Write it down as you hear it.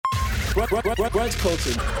Brunch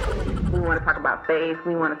culture. We want to talk about faith.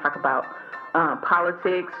 We want to talk about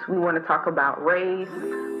politics. We want to talk about race.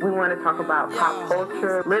 We want to talk about pop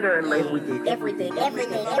culture. Literally, Everything is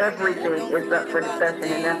up for discussion,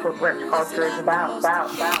 and that's what brunch culture is about. It's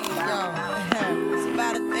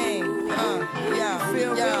about a thing.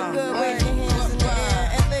 Feel real good. Wave your hands in the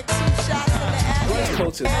air and lick 2 shots in the air. Brunch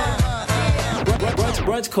culture.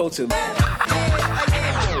 Brunch culture.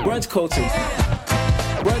 Brunch culture.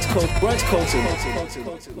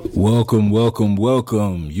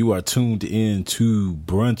 Welcome. You are tuned in to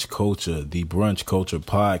Brunch Culture, the Brunch Culture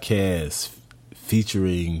podcast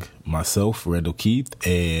featuring myself, Randall Keith,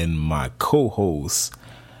 and my co-host,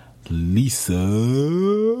 Lisa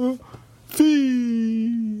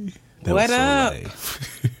V. What up?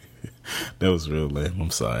 That was real lame.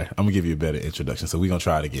 I'm sorry. I'm going to give you a better introduction, so we're going to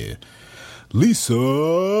try it again.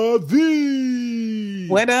 Lisa V.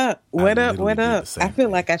 What up? I feel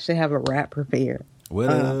thing. like I should have a rap prepared. What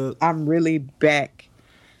up? I'm really back.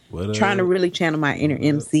 Trying to really channel my inner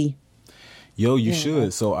MC. Yo, you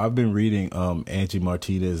should. So I've been reading Angie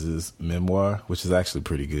Martinez's memoir, which is actually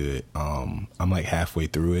pretty good. I'm like halfway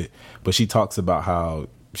through it, but she talks about how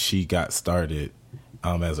she got started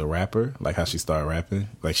as a rapper, like how she started rapping.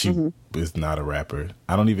 Like she is not a rapper.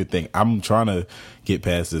 I don't even think, I'm trying to get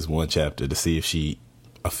past this one chapter to see if she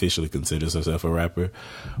officially considers herself a rapper.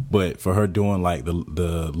 But for her doing like the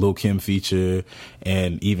Lil Kim feature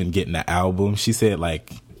and even getting the album, she said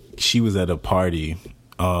like she was at a party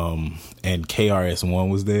and KRS-One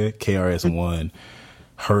was there. KRS-One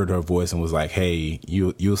heard her voice and was like, hey,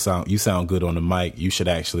 you sound good on the mic, you should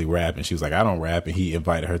actually rap. And she was like, I don't rap. And he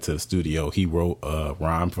invited her to the studio. He wrote a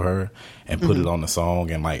rhyme for her and put it on the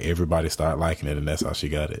song, and like everybody started liking it, and that's how she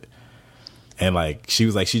got it. And like she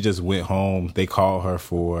was like, she just went home. They called her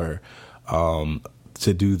for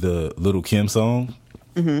to do the Little Kim song.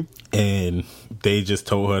 And they just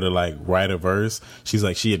told her to like write a verse. She's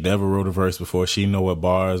like, she had never wrote a verse before. She didn't know what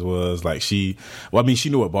bars was. Like she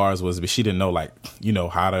knew what bars was, but she didn't know like, you know,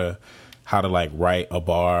 how to like write a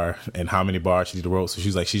bar and how many bars she wrote. So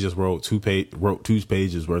she's like, she just wrote 2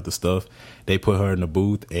 pages worth of stuff. They put her in the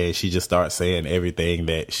booth and she just started saying everything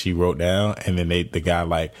that she wrote down. And then the guy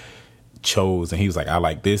like chose, and he was like, I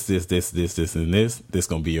like this, and this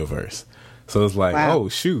gonna be your verse. So it's like, wow. Oh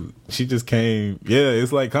shoot, she just came. Yeah,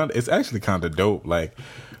 it's like it's actually kind of dope, like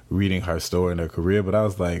reading her story and her career. But I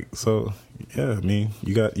was like, so yeah, I mean,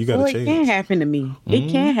 you got to change. It can happen to me.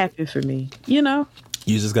 It can happen for me. You know,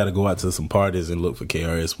 you just got to go out to some parties and look for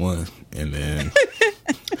KRS-One, and then.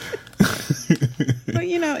 But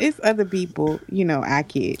you know, it's other people. You know, I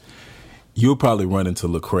kid. You'll probably run into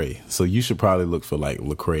Lecrae, so you should probably look for like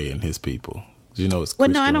Lecrae and his people. You know, it's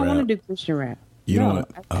Christian no, I don't rap. want to do Christian rap. You no,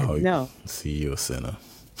 don't. No. See, you're a sinner.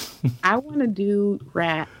 I want to do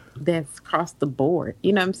rap that's across the board.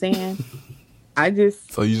 You know what I'm saying?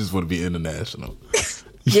 So you just want to be international.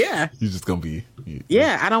 Yeah. You're just gonna be.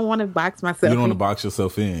 Yeah, I don't want to box myself. You don't want to box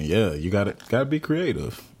yourself in. Yeah, you gotta be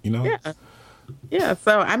creative. You know. Yeah.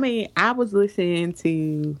 So I mean, I was listening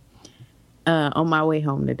to on my way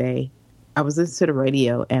home today. I was listening to the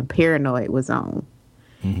radio and Paranoid was on.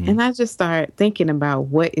 And I just started thinking about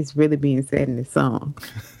what is really being said in this song.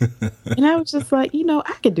 And I was just like, you know,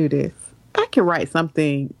 I could do this. I could write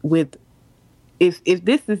something with, if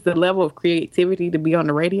this is the level of creativity to be on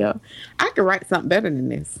the radio, I could write something better than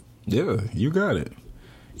this. Yeah, you got it.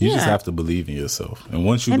 You just have to believe in yourself. And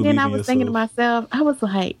once you believe in yourself. And then I was thinking to myself, I was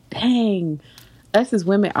like, dang, us as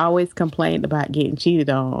women always complain about getting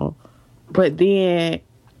cheated on. But then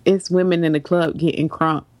it's women in the club getting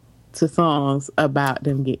crunk to songs about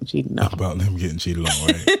them getting cheated on. About them getting cheated on,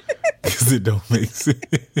 right? Because it don't make sense.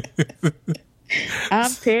 I'm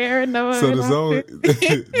paranoid. So the song,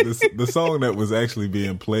 the song that was actually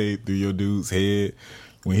being played through your dude's head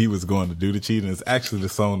when he was going to do the cheating is actually the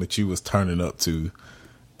song that you was turning up to.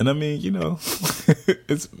 And I mean, you know,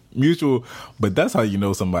 it's mutual, but that's how you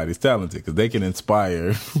know somebody's talented, because they can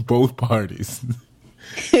inspire both parties.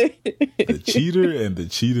 The cheater and the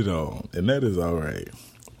cheated on. And that is all right.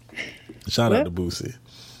 Shout out to Boosie.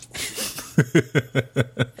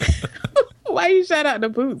 Why you shout out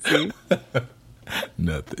to Boosie?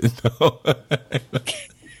 Nothing. No.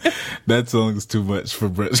 That song is too much for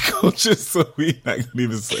brunch culture, so we not gonna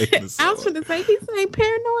even say the song. I was going to say, he's saying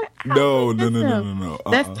Paranoid? No.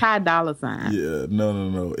 That's Ty Dolla $ign. Yeah,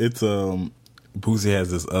 no. It's Boosie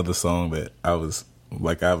has this other song that I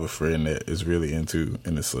have a friend that is really into,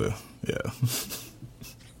 and it's yeah.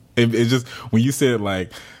 It just, when you said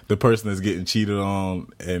like the person that's getting cheated on,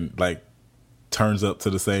 and like turns up to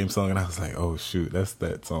the same song, and I was like, oh shoot, that's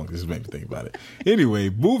that song. Just made me think about it. Anyway,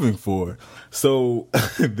 moving forward. So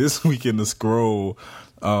this week in the scroll,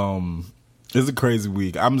 it's a crazy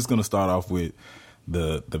week. I'm just gonna start off with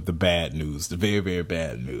the bad news, the very, very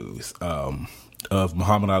bad news of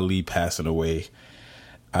Muhammad Ali passing away.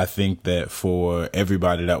 I think that for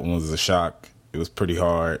everybody that one was a shock. It was pretty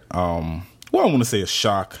hard. Well, I want to say a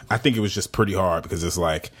shock. I think it was just pretty hard because it's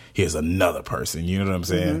like, here's another person. You know what I'm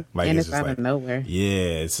saying? Mm-hmm. Like, and it's just out like, of nowhere.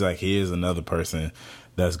 Yeah, it's like, here's another person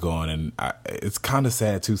that's gone. And it's kind of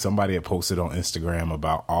sad, too. Somebody had posted on Instagram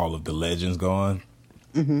about all of the legends gone.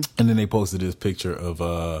 Mm-hmm. And then they posted this picture of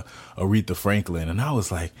Aretha Franklin. And I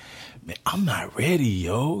was like, man, I'm not ready,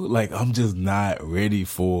 yo. Like, I'm just not ready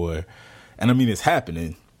for... And I mean, it's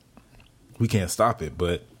happening. We can't stop it,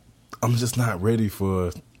 but I'm just not ready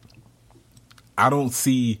for... I don't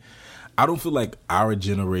feel like our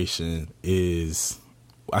generation is...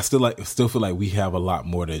 I still feel like we have a lot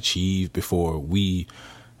more to achieve before we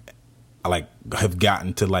like have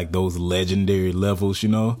gotten to like those legendary levels, you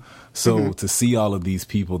know? So to see all of these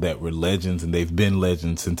people that were legends and they've been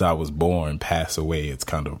legends since I was born pass away, it's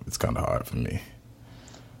kind of hard for me.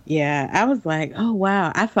 Yeah, I was like, oh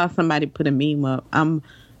wow. I saw somebody put a meme up. I'm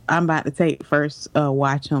about to take first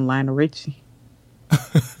watch on Lionel Richie.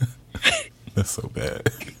 That's so bad.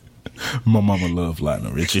 My mama loved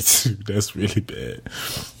Lionel Richie too. That's really bad.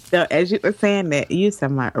 So as you were saying that, you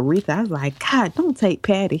said my Aretha, I was like, God, don't take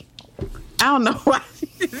Patty. I don't know why she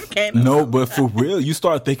just came. No, but for real, you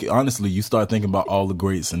start thinking about all the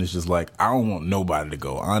greats, and it's just like, I don't want nobody to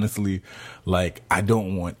go. Honestly, like, I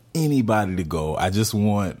don't want anybody to go. I just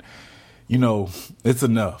want, it's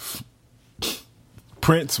enough.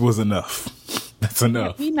 Prince was enough. That's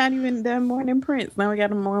enough. He's not even done more than Prince. Now we got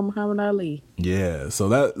him more Muhammad Ali. Yeah, so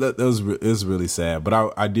that was really sad.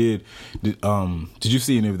 But I did you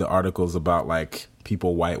see any of the articles about like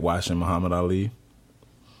people whitewashing Muhammad Ali?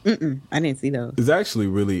 I didn't see those. It's actually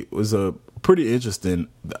was a pretty interesting.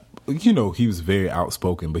 He was very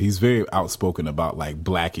outspoken, but he's very outspoken about like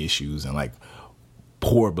black issues and like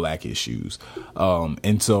poor black issues.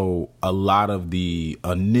 And so a lot of the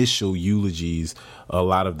initial eulogies, a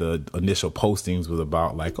lot of the initial postings was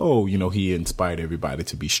about like, oh, he inspired everybody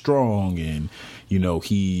to be strong, and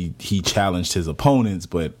he challenged his opponents,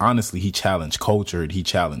 but honestly he challenged culture and he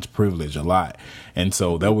challenged privilege a lot. And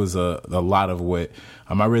so that was a lot of what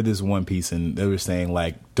I read this one piece, and they were saying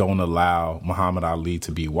like, don't allow Muhammad Ali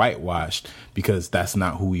to be whitewashed because that's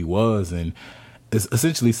not who he was. And it's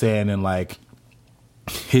essentially saying in like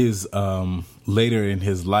his later in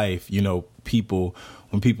his life,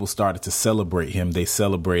 when people started to celebrate him, they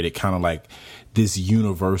celebrated kind of like this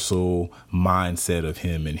universal mindset of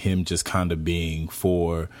him, and him just kind of being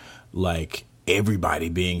for like everybody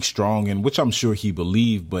being strong, and which I'm sure he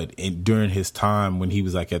believed. But during his time when he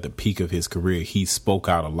was like at the peak of his career, he spoke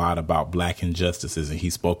out a lot about black injustices, and he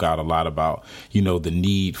spoke out a lot about the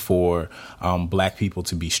need for black people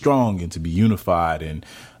to be strong and to be unified and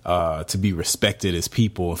to be respected as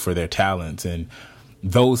people for their talents. And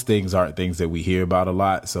those things aren't things that we hear about a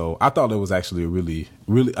lot. So I thought it was actually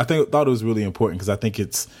thought it was really important, because I think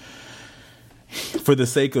it's for the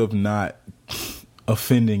sake of not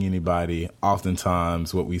offending anybody.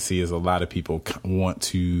 Oftentimes what we see is a lot of people want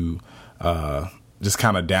to just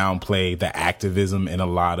kind of downplay the activism in a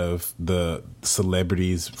lot of the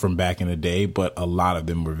celebrities from back in the day, but a lot of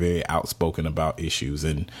them were very outspoken about issues.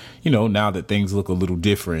 And, now that things look a little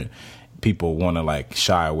different, people want to like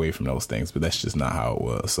shy away from those things, but that's just not how it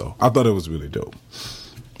was. So I thought it was really dope.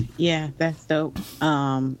 Yeah, that's dope.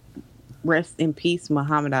 Rest in peace,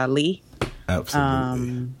 Muhammad Ali.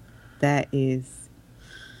 Absolutely. That is,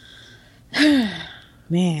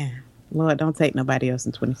 man, Lord, don't take nobody else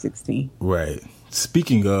in 2016. Right.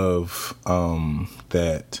 Speaking of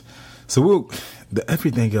that, so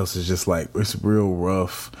everything else is just like, it's real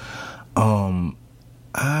rough. We'll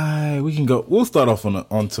start off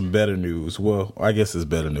on some better news. Well, I guess it's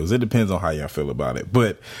better news. It depends on how y'all feel about it.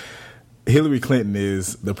 But Hillary Clinton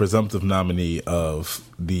is the presumptive nominee of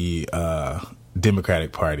the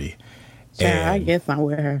Democratic Party. Yeah, I guess I'm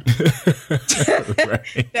with her.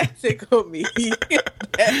 Right. That tickled me.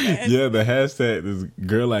 Yeah, the hashtag is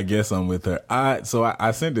 "girl, I guess I'm with her." I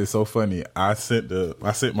sent it. So funny. I sent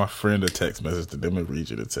my friend a text message. Let me read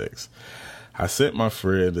you the text. I sent my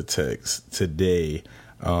friend a text today,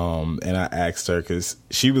 and I asked her, because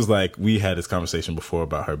she was like, we had this conversation before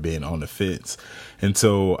about her being on the fence. And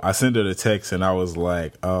so I sent her the text, and I was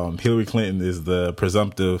like, Hillary Clinton is the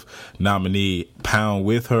presumptive nominee, pound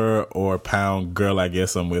with her or pound girl, I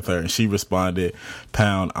guess I'm with her. And she responded,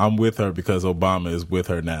 pound, I'm with her because Obama is with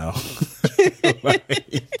her now.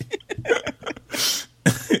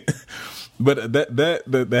 But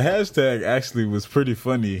the hashtag actually was pretty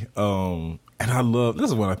funny. And this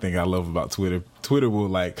is what I think I love about Twitter. Twitter will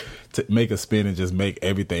like make a spin and just make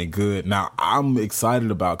everything good. Now I'm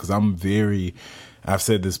excited about, because I've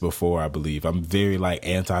said this before, I believe I'm very like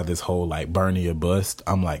anti this whole like Bernie or bust.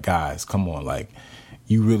 I'm like, guys, come on, like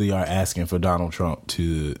you really are asking for Donald Trump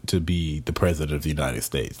to be the president of the United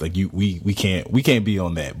States. Like we can't be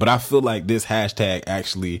on that. But I feel like this hashtag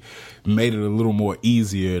actually made it a little more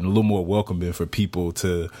easier and a little more welcoming for people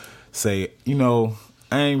to say, you know,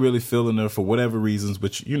 I ain't really feeling her for whatever reasons,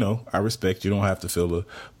 but you know, I respect you. Don't have to feel her,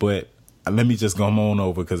 but let me just go on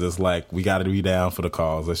over, because it's like we got to be down for the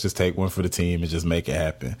cause. Let's just take one for the team and just make it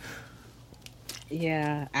happen.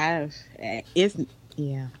 Yeah,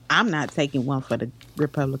 I'm not taking one for the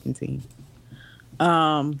Republican team. Go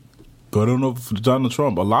on over for Donald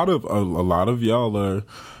Trump. A lot of y'all are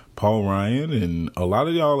Paul Ryan, and a lot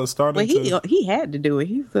of y'all are starting. Well, he had to do it.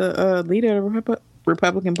 He's the leader of the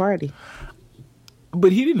Republican Party.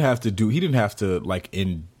 But he didn't have to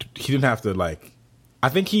I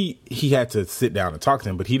think he had to sit down and talk to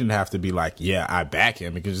him, but he didn't have to be like, yeah, I back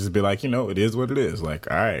him. He could just be like, you know, it is what it is. Like,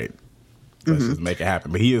 all right, let's just make it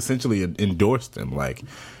happen. But he essentially endorsed him, like,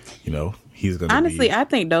 you know, he's going to Honestly, I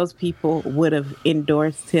think those people would have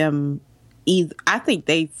endorsed him. I think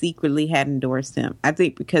they secretly had endorsed him. I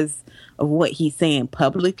think because of what he's saying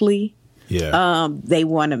publicly, they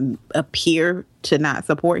want to appear to not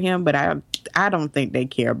support him. But I don't think they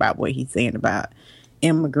care about what he's saying about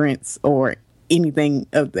immigrants or anything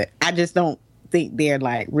of that. I just don't think they're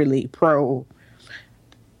like really pro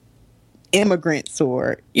immigrants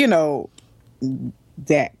or, you know,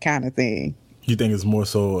 that kind of thing. You think it's more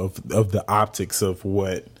so of the optics of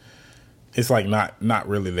what it's like, not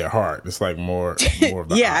really their heart. It's like more of the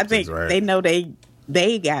optics, I think right? They know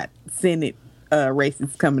they got Senate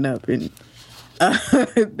races coming up, and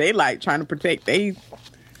they like trying to protect they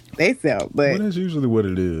self. But that's usually what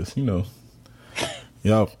it is, you know.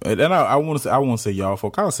 Y'all, and I want to say y'all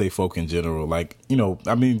folk. I'll say folk in general. Like, you know,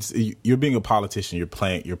 I mean, you're being a politician. You're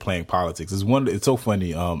playing politics. It's so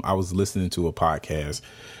funny. I was listening to a podcast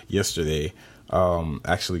yesterday.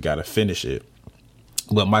 Actually got to finish it.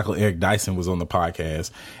 But Michael Eric Dyson was on the podcast,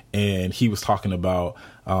 and he was talking about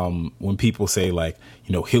when people say, like,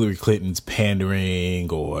 you know, Hillary Clinton's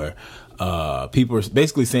pandering, or people are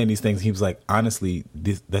basically saying these things. He was like, honestly,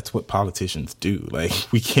 that's what politicians do. Like,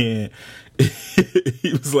 we can't.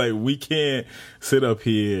 He was like, we can't sit up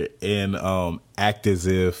here and act as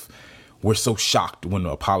if we're so shocked when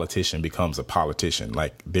a politician becomes a politician.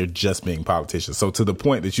 Like, they're just being politicians. So to the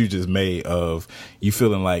point that you just made of you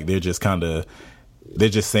feeling like they're just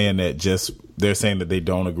saying that they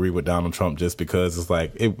don't agree with Donald Trump just because, it's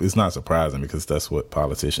like it's not surprising, because that's what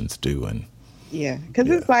politicians do. And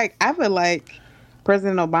it's like, I feel like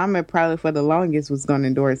President Obama probably for the longest was going to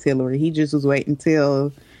endorse Hillary. He just was waiting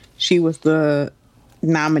until she was the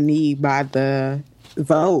nominee by the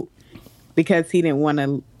vote, because he didn't want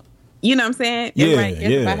to, you know what I'm saying?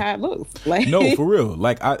 Everybody about how it looks. Like, no, for real.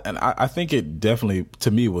 Like, I think it definitely,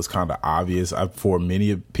 to me, was kind of obvious for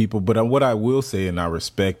many people. But what I will say, and I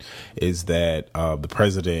respect, is that the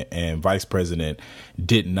president and vice president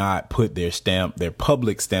did not put their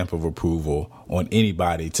public stamp of approval on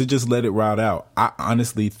anybody to just let it ride out. I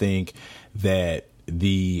honestly think that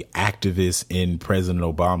the activists in President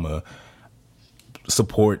Obama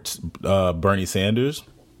support Bernie Sanders.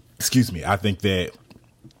 Excuse me. I think that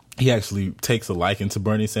he actually takes a liking to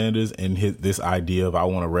Bernie Sanders and this idea of, I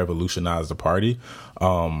want to revolutionize the party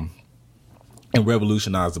and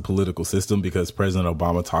revolutionize the political system, because President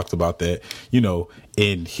Obama talked about that, you know,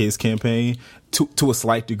 in his campaign to a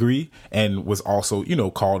slight degree, and was also, you know,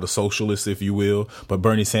 called a socialist, if you will. But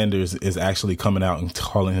Bernie Sanders is actually coming out and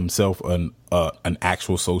calling himself an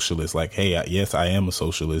actual socialist. Like, hey, yes, I am a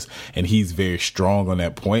socialist. And he's very strong on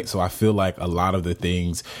that point. So I feel like a lot of the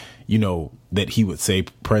things, you know, that he would say,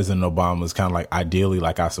 President Obama is kind of like, ideally,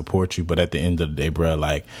 like, I support you, but at the end of the day, bro,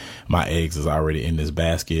 like, my eggs is already in this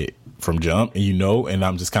basket from jump, and you know, and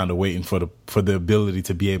I'm just kind of waiting for the ability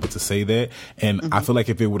to be able to say that. And I feel like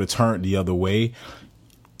if it would have turned the other way,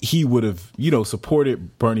 he would have, you know,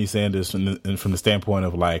 supported Bernie Sanders from the standpoint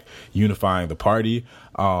of like unifying the party.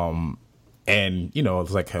 And, you know,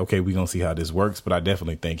 it's like, okay, we're going to see how this works. But I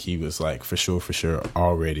definitely think he was like, for sure,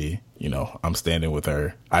 already, you know, I'm standing with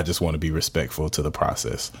her. I just want to be respectful to the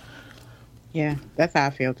process. Yeah, that's how I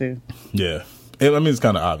feel too. Yeah. I mean, it's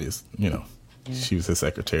kind of obvious, you know. Yeah. She was his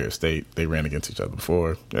Secretary of State. They ran against each other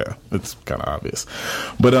before. Yeah, it's kind of obvious.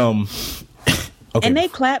 But, okay. And they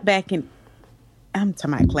clapped back I'm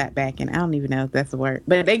talking about clap back, and I don't even know if that's the word,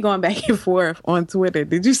 but they going back and forth on Twitter.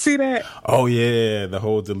 Did you see that? Oh yeah, the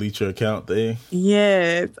whole delete your account thing.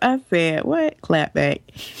 Yes, I said what clap back.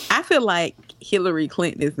 I feel like Hillary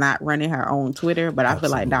Clinton is not running her own Twitter, but I feel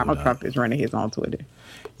like Donald Trump is running his own Twitter.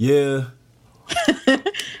 Yeah.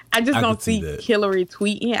 I just don't see that. Hillary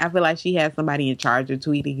tweeting. I feel like she has somebody in charge of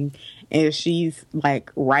tweeting, and she's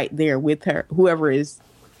like right there with her. Whoever is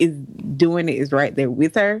doing it is right there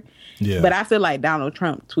with her. Yeah. But I feel like Donald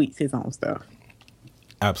Trump tweets his own stuff.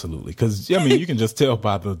 Absolutely, because I mean, you can just tell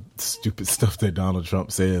by the stupid stuff that Donald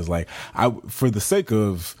Trump says. Like, for the sake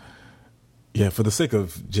of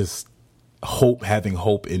just having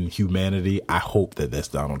hope in humanity, I hope that that's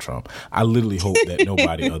Donald Trump. I literally hope that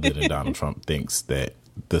nobody other than Donald Trump thinks that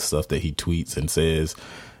the stuff that he tweets and says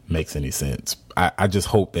makes any sense. I just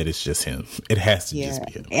hope that it's just him. It has to just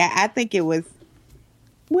be him. Yeah, I think it was.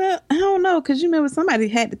 Well, I don't know, because you remember somebody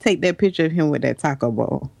had to take that picture of him with that taco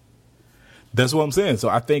bowl. That's what I'm saying. So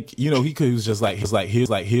I think, he could was just like, here's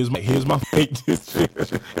my fake picture,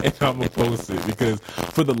 and I'm gonna post it, because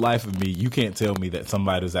for the life of me, you can't tell me that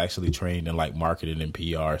somebody who's actually trained in like marketing and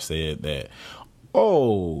PR said that,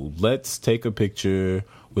 oh, let's take a picture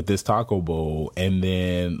with this taco bowl, and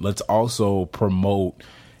then let's also promote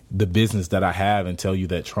the business that I have and tell you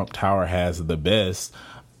that Trump Tower has the best.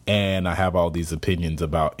 And I have all these opinions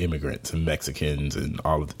about immigrants and Mexicans and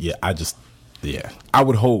all of I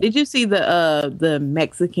would hope. Did you see the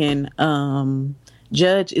Mexican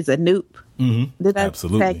judge is a Noop? Mm-hmm. Did I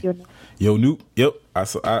Absolutely. tag your name? Yo, Noop. Yep.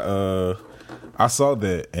 I saw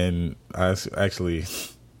that, and I actually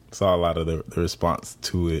saw a lot of the response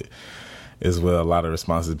to it as well. A lot of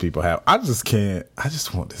responses people have. I just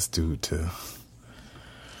want this dude to.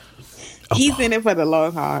 He's in it for the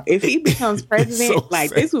long haul. If he becomes president,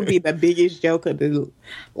 this would be the biggest joke of the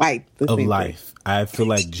life. I feel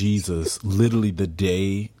like Jesus, literally the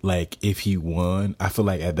day, like if he won, I feel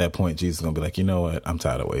like at that point Jesus is gonna be like, you know what? I'm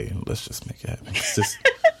tired of waiting. Let's just make it happen. It's just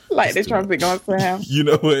like the trumpet going for him. You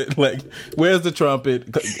know what? Like, where's the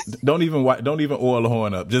trumpet? Don't even oil the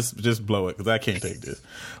horn up. Just blow it, because I can't take this.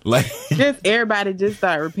 Like, just everybody just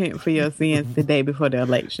start repenting for your sins the day before the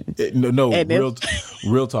election.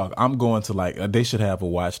 Real talk. I'm going to they should have a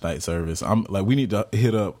watch night service. I'm like, we need to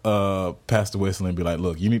hit up Pastor Wesley and be like,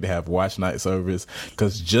 look, you need to have watch night service,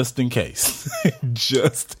 because just in case,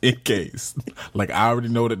 like I already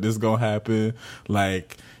know that this is gonna happen.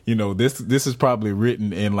 Like, this is probably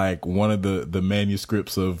written in like one of the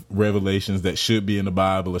manuscripts of Revelations that should be in the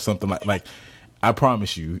Bible or something like. I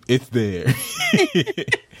promise you, it's there.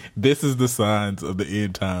 This is the signs of the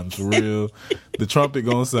end times, for real. The trumpet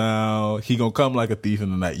gonna sound. He gonna come like a thief in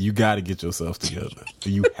the night. You got to get yourself together.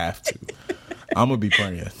 You have to. I'm gonna be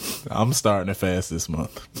praying. I'm starting to fast this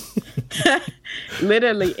month.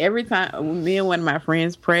 Literally, every time me and one of my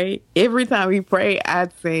friends pray, every time we pray,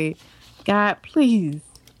 I'd say, God, please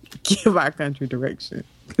give our country direction,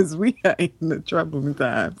 because we are in the troubling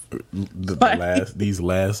times. These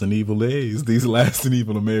last and evil days, these last and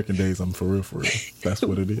evil American days. I'm for real. That's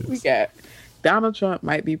what it is. We got Donald Trump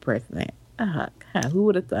might be president. God, who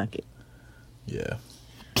would have thunk it? Yeah.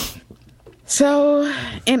 So,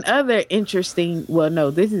 in other interesting,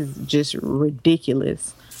 this is just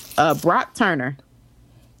ridiculous. Brock Turner,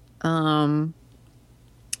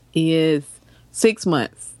 is 6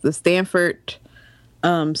 months. The Stanford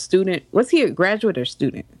student. Was he a graduate or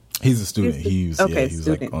student? He's a student. He's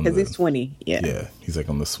student, because he's 20. Yeah, he's like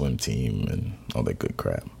on the swim team and all that good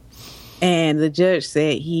crap. And the judge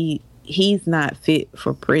said he's not fit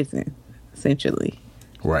for prison, essentially.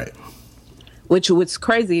 Right. Which was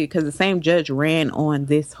crazy, because the same judge ran on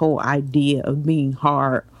this whole idea of being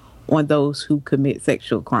hard on those who commit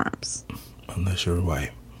sexual crimes. Unless you're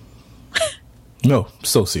white. No,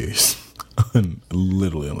 so serious.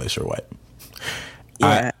 Literally, unless you're white.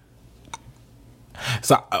 Yeah.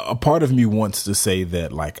 So a part of me wants to say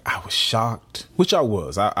that, like, I was shocked, which I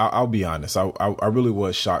was. I'll be honest. I really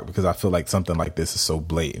was shocked, because I feel like something like this is so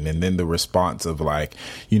blatant. And then the response of, like,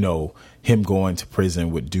 him going to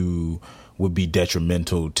prison would be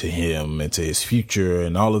detrimental to him and to his future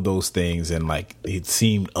and all of those things. And, like, it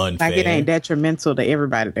seemed unfair. Like, it ain't detrimental to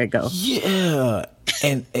everybody that goes. Yeah.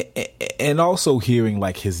 And also hearing,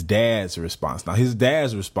 like, his dad's response. Now, his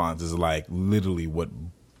dad's response is, like, literally what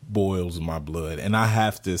boils my blood. And I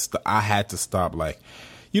had to stop, like,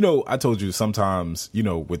 I told you sometimes,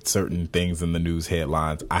 with certain things in the news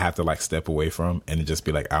headlines, I have to, like, step away from and just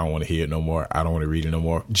be like, I don't want to hear it no more. I don't want to read it no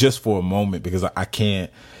more, just for a moment, because I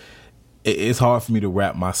can't. it's hard for me to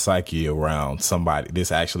wrap my psyche around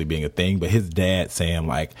this actually being a thing. But his dad saying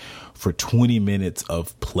like, for 20 minutes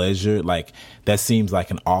of pleasure, like that seems like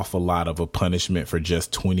an awful lot of a punishment for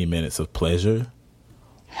just 20 minutes of pleasure.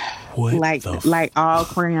 What like all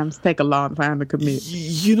crimes take a long time to commit.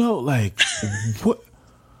 You know, like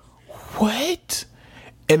what?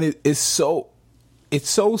 And it's so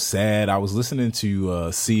sad. I was listening to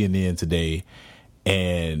CNN today,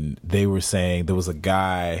 and they were saying there was a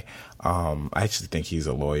guy. I actually think he's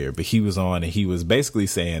a lawyer, but he was on and he was basically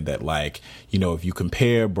saying that, like, you know, if you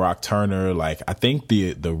compare Brock Turner, like, I think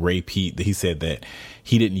the rape he said that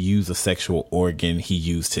he didn't use a sexual organ, he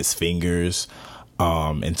used his fingers.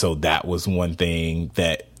 And so that was one thing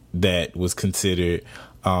that was considered.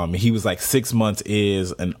 He was like 6 months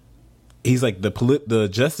he's like the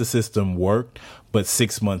justice system worked, but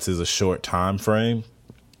 6 months is a short time frame.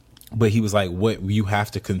 But he was like, what you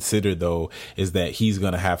have to consider, though, is that he's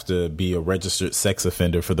going to have to be a registered sex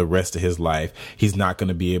offender for the rest of his life. He's not going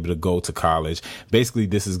to be able to go to college. Basically,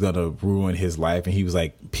 this is going to ruin his life. And he was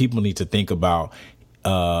like, people need to think about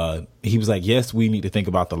he was like, yes, we need to think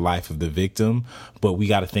about the life of the victim, but we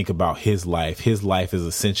got to think about his life. His life is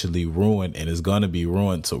essentially ruined and is going to be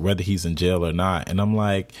ruined. So whether he's in jail or not. And I'm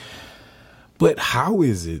like, but how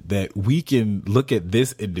is it that we can look at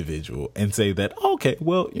this individual and say that, okay,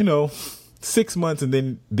 well, you know, 6 months and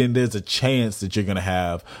then there's a chance that you're going to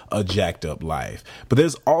have a jacked up life. But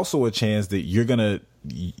there's also a chance that you're going to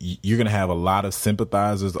have a lot of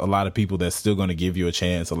sympathizers, a lot of people that's still going to give you a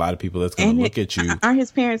chance, a lot of people that's going to look at you. Are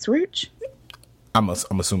his parents rich? I'm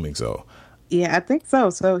assuming so. Yeah, I think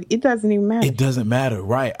so. So it doesn't even matter. It doesn't matter,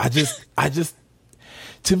 right? I just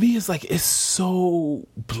to me, it's like, it's so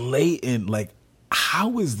blatant. Like,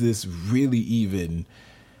 how is this really even?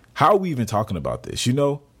 How are we even talking about this? You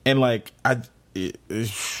know, and like I get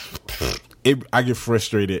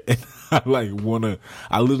frustrated and I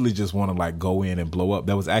literally just want to like go in and blow up.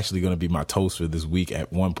 That was actually going to be my toast for this week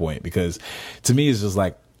at one point, because to me, it's just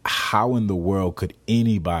like, how in the world could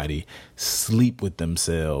anybody sleep with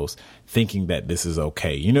themselves thinking that this is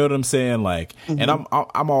okay? You know what I'm saying? Like, and I'm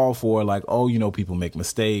all for like, oh, you know, people make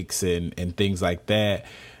mistakes and things like that.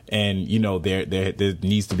 And, you know, there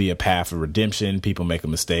needs to be a path of redemption. People make a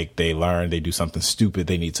mistake. They learn. They do something stupid.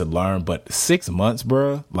 They need to learn. But 6 months,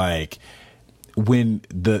 bruh, like, when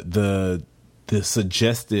the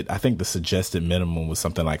suggested, I think the suggested minimum was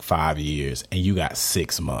something like 5 years, and you got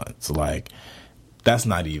 6 months. Like, that's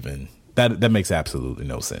not even, that makes absolutely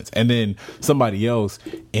no sense. And then somebody else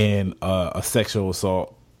in a sexual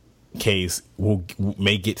assault case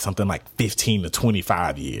may get something like 15 to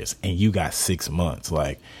 25 years, and you got 6 months.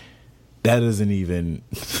 Like, that doesn't even.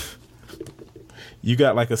 You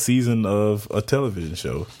got like a season of a television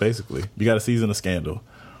show, basically. You got a season of Scandal.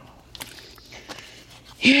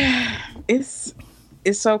 Yeah, it's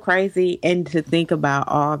so crazy. And to think about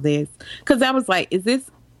all this, because I was like,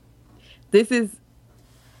 it's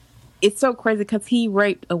so crazy because he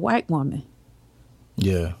raped a white woman.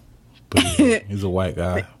 Yeah, but he's a white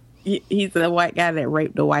guy. He's a white guy that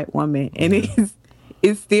raped a white woman, and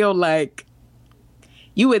it's still like,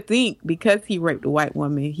 you would think because he raped a white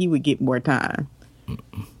woman, he would get more time.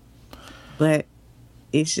 But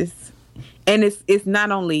it's just, and it's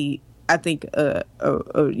not only, I think,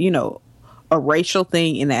 you know, a racial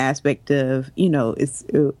thing in the aspect of, you know, it's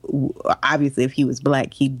obviously if he was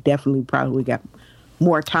black, he definitely probably got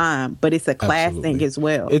more time, but it's a class thing as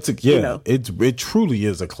well. You know? It truly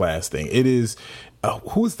is a class thing. It is.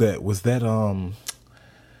 Who was that? Was that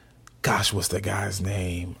gosh, what's that guy's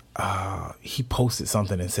name? He posted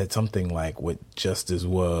something and said something like what justice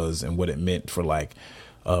was and what it meant for like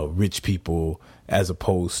rich people as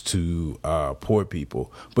opposed to poor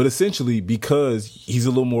people. But essentially, because he's a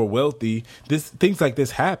little more wealthy, things like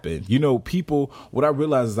this happen. You know, people. What I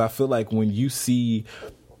realize is I feel like when you see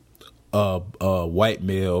a white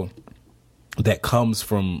male that comes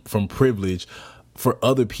from privilege, for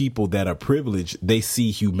other people that are privileged, they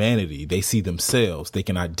see humanity. They see themselves. They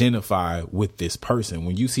can identify with this person.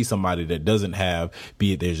 When you see somebody that doesn't have,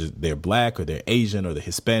 be it they're black or they're Asian or they're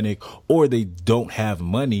Hispanic, or they don't have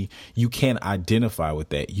money, you can't identify with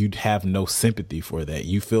that. You'd have no sympathy for that.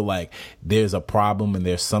 You feel like there's a problem and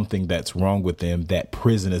there's something that's wrong with them that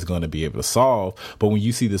prison is going to be able to solve. But when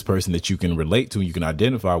you see this person that you can relate to and you can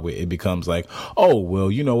identify with, it becomes like, oh,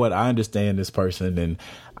 well, you know what? I understand this person and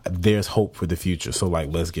there's hope for the future. So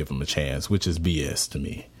like, let's give them a chance, which is BS to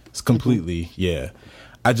me. It's completely, yeah.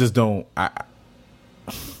 I just don't,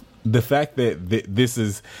 the fact that this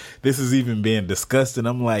is even being discussed, and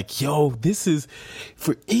I'm like, yo, this is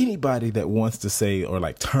for anybody that wants to say or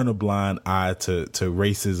like turn a blind eye to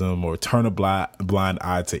racism or turn a blind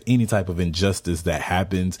eye to any type of injustice that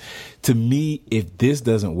happens. To me, if this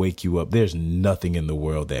doesn't wake you up, there's nothing in the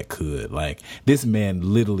world that could. Like, this man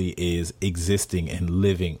literally is existing and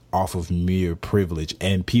living off of mere privilege,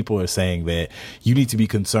 and people are saying that you need to be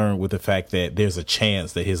concerned with the fact that there's a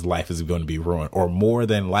chance that his life is going to be ruined, or more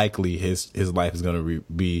than likely his life is going to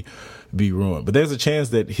be ruined. But there's a chance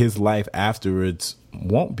that his life afterwards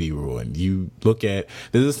won't be ruined. You look at,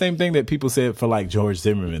 there's the same thing that people said for like George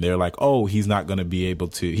Zimmerman. They're like, oh, he's not going to be able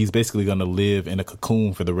to, he's basically going to live in a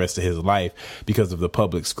cocoon for the rest of his life because of the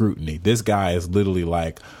public scrutiny. This guy is literally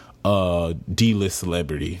like a D-list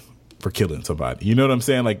celebrity for killing somebody. You know what I'm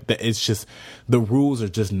saying? Like, it's just, the rules are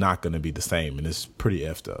just not going to be the same, and it's pretty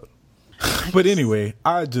effed up. But anyway,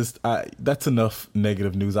 that's enough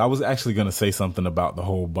negative news. I was actually going to say something about the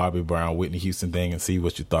whole Bobby Brown, Whitney Houston thing and see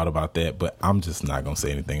what you thought about that, but I'm just not going to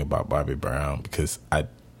say anything about Bobby Brown because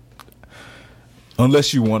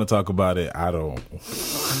unless you want to talk about it, I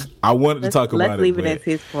wanted to talk about it. Let's leave it as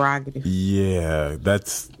his prerogative. Yeah,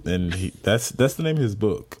 that's the name of his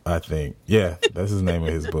book, I think. Yeah, that's his name of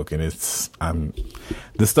his book, and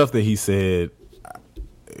the stuff that he said.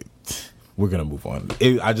 We're gonna move on.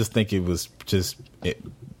 I just think it was it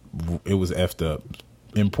was effed up,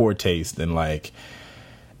 in poor taste, and like,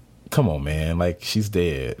 come on, man, like, she's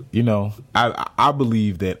dead. You know, I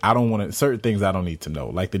believe that I don't want to, certain things I don't need to know,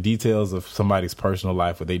 like the details of somebody's personal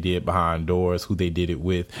life, what they did behind doors, who they did it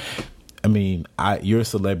with. I mean, you're a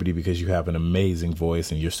celebrity because you have an amazing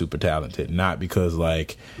voice and you're super talented, not because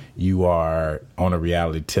like you are on a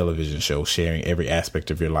reality television show sharing every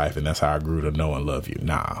aspect of your life and that's how I grew to know and love you.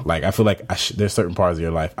 Nah, like, I feel like there's certain parts of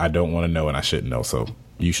your life I don't want to know and I shouldn't know, so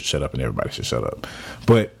you should shut up and everybody should shut up.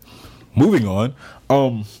 But moving on,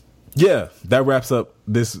 yeah, that wraps up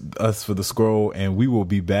us for the scroll, and we will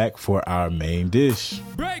be back for our main dish.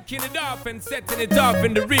 Breaking it off and setting it off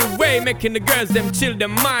in the real way, making the girls them chill their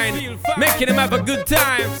mind, making them have a good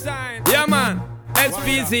time. Yeah, man.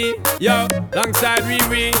 SPZ, yo, alongside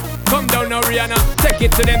Riri. Come down now, Rihanna. Take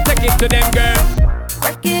it to them, girl.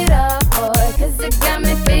 Break it up, boy, 'cause it got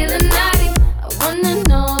me feeling naughty. I wanna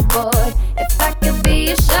know, boy, if I could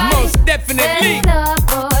be a shawty. Most definitely. Set it up,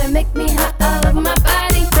 boy, make me hot all over my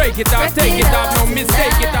body. Break it off, take it off, no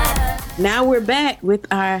mistake it off. Now we're back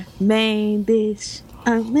with our main dish.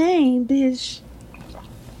 Our main dish.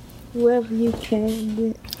 Whoever you came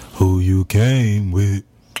with. Who you came with.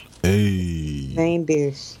 Hey. Main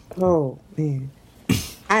dish. Oh, man.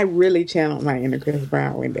 I really channeled my inner Chris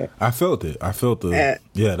Brown with that. I felt it.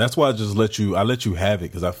 Yeah, that's why I let you have it,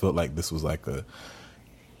 because I felt like this was like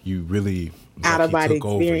you really. Out of body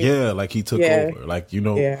experience. Yeah, like he took over. Like, you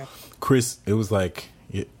know, Chris, it was like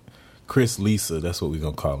Chris Lisa. That's what we're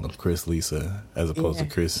going to call him. Chris Lisa, as opposed to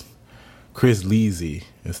Chris Leezy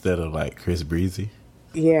instead of like Chris Breezy.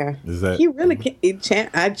 Yeah. Is that? He really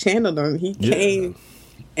I channeled him. He came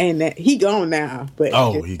and he gone now. But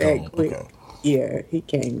he gone. Okay. Yeah, he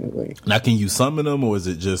came away. Now, can you summon him, or is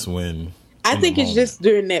it just when? I think it's just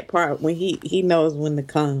during that part when he knows when to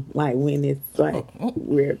come, like when it's like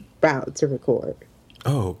we're about to record.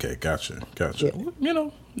 Oh, okay, gotcha. Yeah. You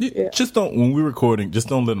know, just don't, when we're recording, just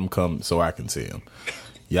don't let him come so I can see him.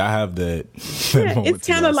 Yeah, I have that. It's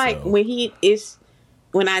kind of like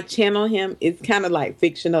when I channel him, it's kind of like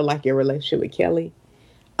fictional, like your relationship with Kelly.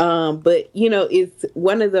 But you know, it's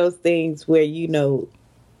one of those things where, you know,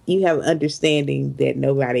 you have understanding that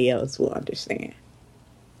nobody else will understand.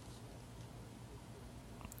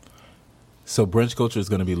 So Brunch Culture is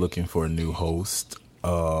going to be looking for a new host.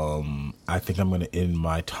 I think I'm going to end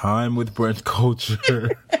my time with Brunch Culture.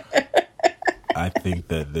 I think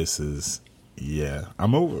that this is,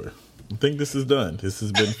 I'm over. I think this is done. This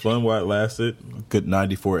has been fun while it lasted. Good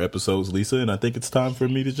 94 episodes, Lisa, and I think it's time for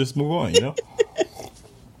me to just move on, you know?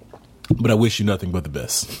 But I wish you nothing but the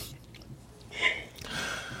best.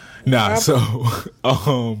 Nah, so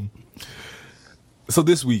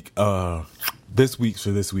this week, this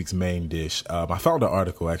week's main dish, I found an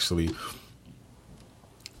article actually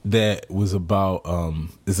that was about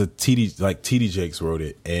is a TD Jakes wrote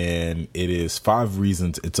it, and it is 5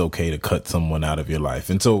 reasons it's okay to cut someone out of your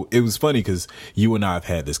life. And so it was funny because you and I have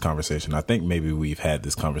had this conversation. I think maybe we've had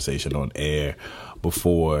this conversation on air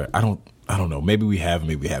before. I don't know. Maybe we have,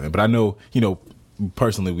 maybe we haven't. But I know, you know,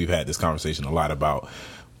 personally, we've had this conversation a lot about,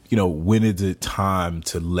 you know, when is it time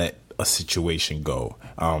to let a situation go?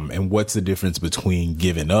 And what's the difference between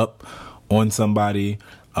giving up on somebody,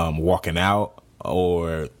 walking out,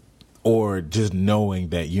 or just knowing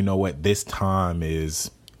that, you know what, this time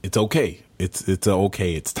is it's okay. It's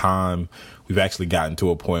okay. It's time. We've actually gotten to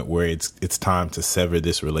a point where it's time to sever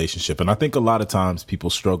this relationship. And I think a lot of times people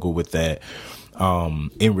struggle with that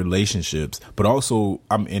in relationships, but also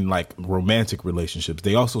in like romantic relationships.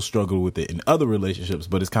 They also struggle with it in other relationships,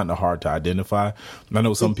 but it's kind of hard to identify. I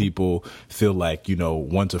know some people feel like,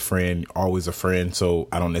 once a friend, always a friend. So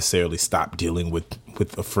I don't necessarily stop dealing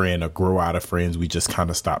with a friend or grow out of friends. We just kind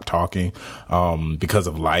of stop talking because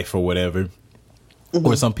of life or whatever. Mm-hmm.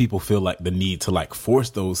 Or some people feel like the need to like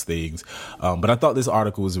force those things. But I thought this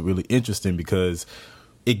article was really interesting because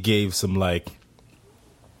it gave some like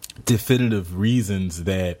definitive reasons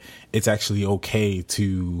that it's actually okay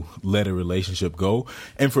to let a relationship go.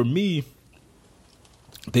 And for me,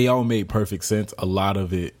 they all made perfect sense. A lot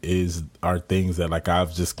of it are things that like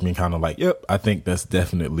I've just been kind of like, yep, I think that's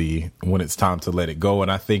definitely when it's time to let it go.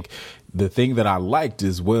 And I think the thing that I liked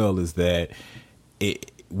as well is that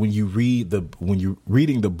when you're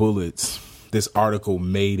reading the bullets, this article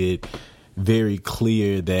made it very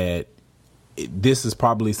clear that this is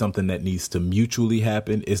probably something that needs to mutually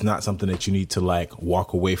happen. It's not something that you need to like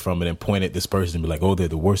walk away from it and point at this person and be like, oh, they're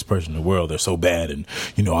the worst person in the world. They're so bad. And,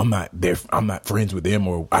 I'm not friends with them,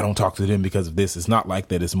 or I don't talk to them because of this. It's not like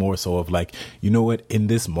that. It's more so of like, you know what, in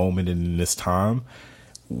this moment and in this time,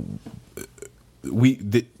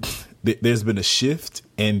 there's been a shift,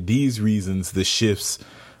 and these reasons, the shifts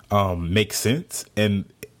make sense. And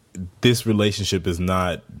this relationship is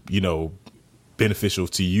not, beneficial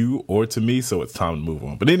to you or to me, so it's time to move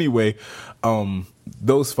on. But anyway,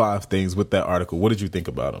 those 5 things with that article, what did you think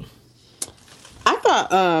about them? I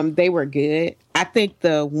thought they were good. I think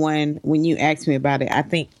the one, when you asked me about it, I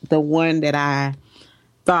think the one that I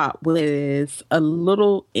thought was a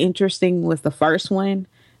little interesting was the first one,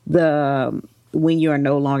 when you are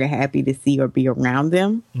no longer happy to see or be around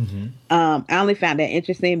them. Mm-hmm. I only found that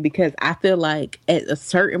interesting because I feel like at a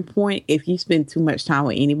certain point, if you spend too much time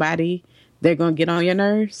with anybody, they're going to get on your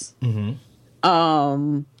nerves.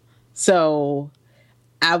 Mm-hmm. So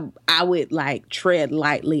I would like tread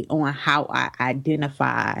lightly on how I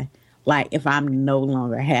identify, like if I'm no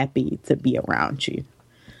longer happy to be around you.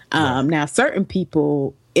 Right. Now, certain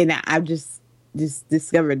people, and I've just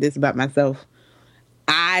discovered this about myself.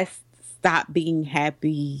 I stopped being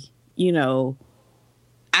happy.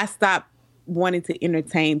 I stopped wanting to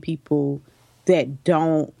entertain people that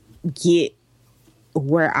don't get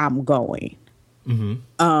where I'm going.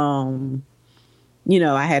 Mm-hmm.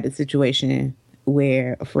 I had a situation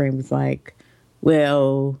where a friend was like,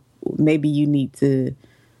 well, maybe you need to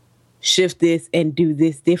shift this and do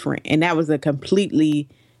this different. And that was a completely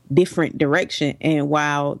different direction. And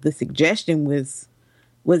while the suggestion was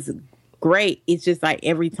great, it's just like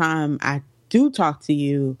every time I do talk to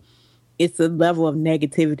you, it's a level of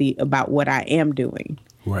negativity about what I am doing.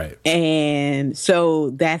 Right. And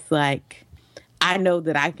so that's like, I know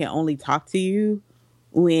that I can only talk to you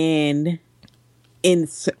when in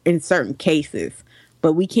certain cases,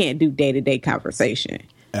 but we can't do day-to-day conversation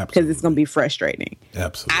because it's going to be frustrating.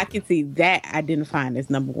 Absolutely. I can see that identifying as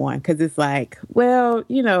number one, because it's like, well,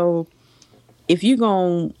 if you're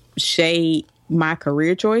going to shade my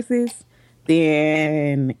career choices,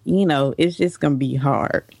 then, it's just going to be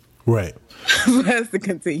hard. Right. For us to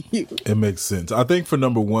continue. It makes sense. I think for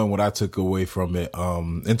number one, what I took away from it,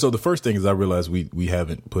 and so the first thing is I realized we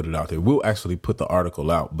haven't put it out there. We'll actually put the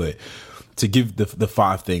article out, but to give the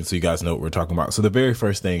 5 things so you guys know what we're talking about. So the very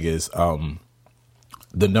first thing is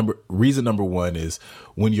reason number 1 is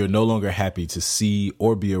when you're no longer happy to see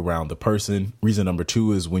or be around the person. Reason number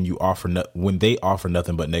 2 is when they offer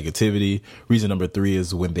nothing but negativity. Reason number 3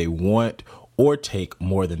 is when they want or take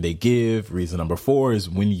more than they give. Reason number 4 is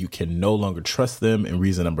when you can no longer trust them. And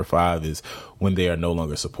reason number 5 is when they are no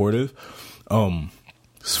longer supportive.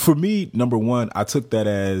 For me, number 1, I took that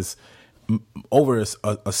as over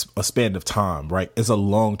a span of time, right? It's a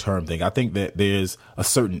long-term thing. I think that there's a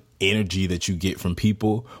certain energy that you get from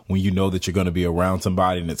people when you know that you're going to be around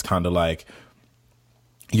somebody, and it's kind of like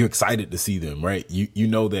you're excited to see them, right? You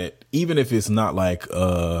know that even if it's not like,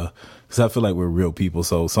 because I feel like we're real people,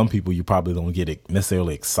 so some people you probably don't get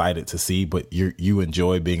necessarily excited to see, but you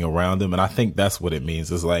enjoy being around them. And I think that's what it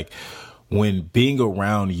means. It's like when being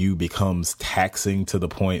around you becomes taxing to the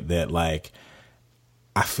point that like,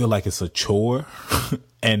 I feel like it's a chore,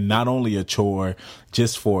 and not only a chore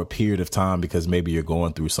just for a period of time because maybe you're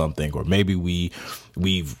going through something, or maybe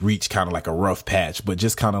we've reached kind of like a rough patch, but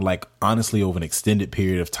just kind of like honestly over an extended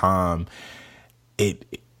period of time,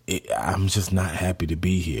 I'm just not happy to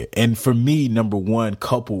be here. And for me, number 1,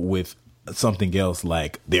 coupled with something else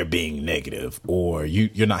like they're being negative or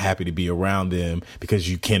you're not happy to be around them because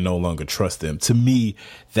you can no longer trust them. To me,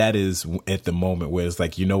 that is at the moment where it's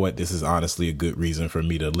like, you know what, this is honestly a good reason for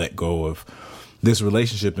me to let go of this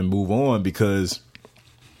relationship and move on, because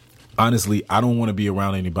honestly, I don't want to be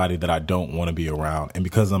around anybody that I don't want to be around. And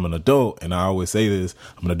because I'm an adult, and I always say this,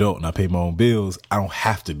 I'm an adult and I pay my own bills, I don't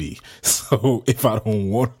have to be. So if I don't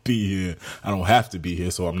want to be here, I don't have to be here.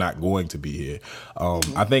 So I'm not going to be here.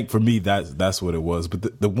 I think for me, that's what it was.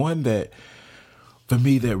 But the one that for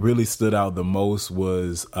me that really stood out the most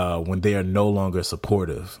was when they are no longer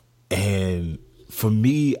supportive. And for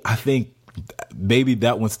me, I think maybe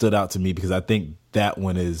that one stood out to me because I think that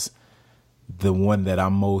one is the one that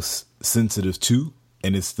I'm most sensitive to.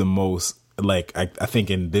 And it's the most, like, I think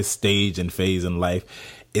in this stage and phase in life,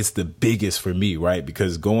 it's the biggest for me, right?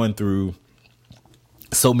 Because going through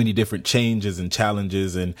so many different changes and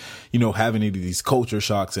challenges and, you know, having these culture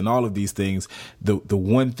shocks and all of these things, the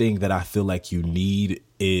one thing that I feel like you need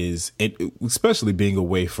is, especially being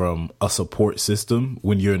away from a support system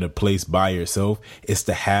when you're in a place by yourself, is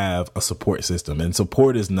to have a support system. And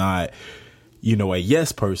support is not, you know, a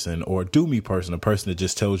yes person or a do me person, a person that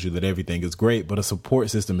just tells you that everything is great. But a support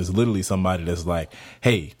system is literally somebody that's like,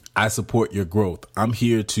 hey, I support your growth. I'm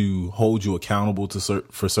here to hold you accountable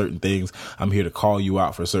for certain things. I'm here to call you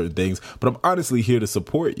out for certain things, but I'm honestly here to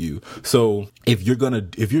support you. So if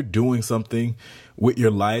you're doing something with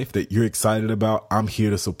your life that you're excited about, I'm here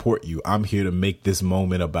to support you. I'm here to make this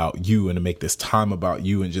moment about you and to make this time about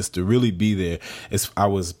you and just to really be there. I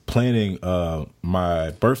was planning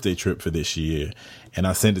my birthday trip for this year, and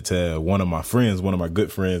I sent it to one of my friends, one of my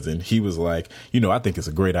good friends, and he was like, you know, I think it's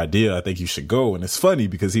a great idea. I think you should go. And it's funny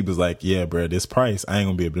because he was like, yeah, bro, this price, I ain't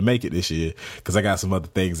gonna be able to make it this year because I got some other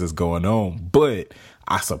things that's going on, but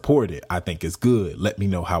I support it. I think it's good. Let me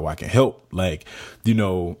know how I can help. Like, you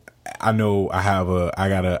know I have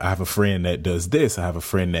a friend that does this. I have a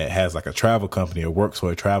friend that has like a travel company or works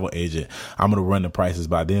for a travel agent. I'm going to run the prices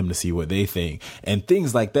by them to see what they think and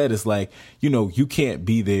things like that. It's like, you know, you can't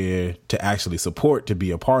be there to actually support, to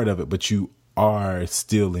be a part of it, but you are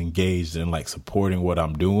still engaged in like supporting what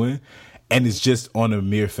I'm doing. And it's just on a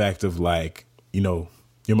mere fact of like, you know,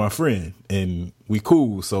 you're my friend and we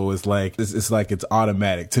cool. So it's like, it's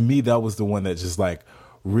automatic. To me, that was the one that just like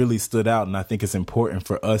really stood out. And I think it's important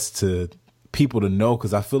for people to know,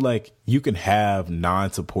 because I feel like you can have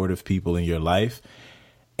non-supportive people in your life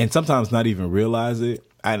and sometimes not even realize it.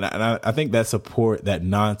 And I think that that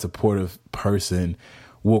non-supportive person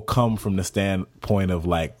will come from the standpoint of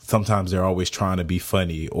like, sometimes they're always trying to be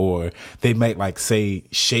funny, or they might like say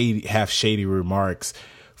shady remarks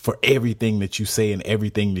for everything that you say and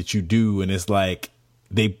everything that you do. And it's like,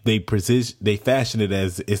 they fashion it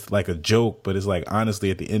as it's like a joke, but it's like,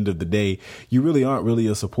 honestly, at the end of the day, you really aren't really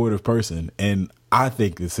a supportive person. And I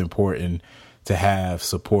think it's important to have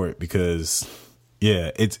support because,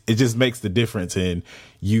 yeah, it just makes the difference in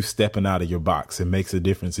you stepping out of your box. It makes a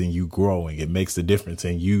difference in you growing. It makes the difference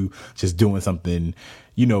in you just doing something,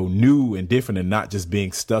 you know, new and different, and not just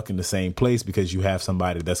being stuck in the same place, because you have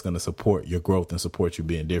somebody that's going to support your growth and support you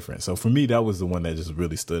being different. So for me, that was the one that just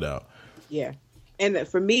really stood out. Yeah. And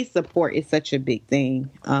for me, support is such a big thing.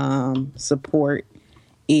 Support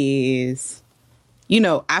is, you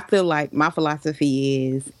know, I feel like my philosophy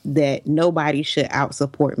is that nobody should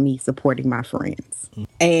out-support me supporting my friends.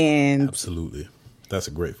 And absolutely, that's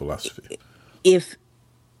a great philosophy. If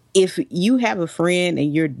you have a friend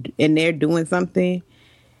and they're doing something,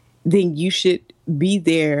 then you should be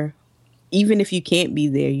there. Even if you can't be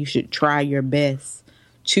there, you should try your best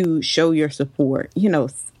to show your support. You know,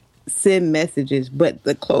 send messages, but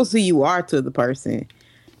the closer you are to the person,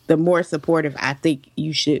 the more supportive I think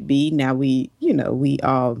you should be. Now we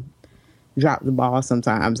all drop the ball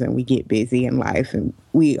sometimes and we get busy in life and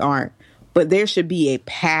we aren't, but there should be a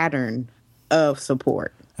pattern of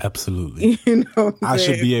support. Absolutely. You know, I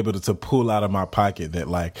should be able to pull out of my pocket that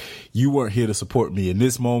like, you weren't here to support me in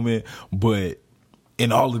this moment, but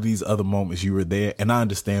in all of these other moments you were there, and I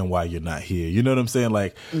understand why you're not here. You know what I'm saying?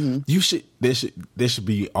 Like, there should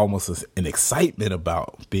be almost an excitement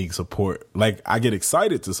about being support. Like, I get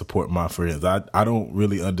excited to support my friends. I don't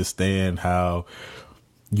really understand how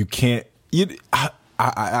you can't.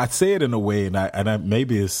 I say it in a way, and I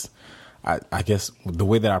maybe it's. I guess the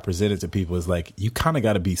way that I present it to people is like, you kind of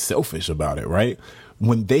got to be selfish about it, right?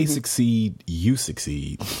 When they succeed, you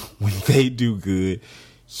succeed. When they do good,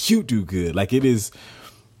 you do good. Like, it is,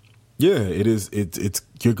 yeah, it is. It's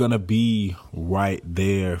you're gonna be right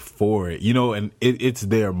there for it, you know. And it's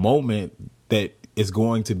their moment that is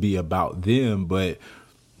going to be about them. But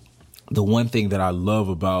the one thing that I love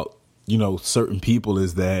about, you know, certain people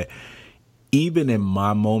is that even in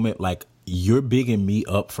my moment, like you're bigging me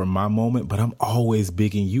up for my moment, but I'm always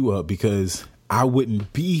bigging you up because I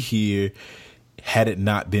wouldn't be here had it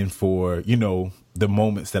not been for, you know, the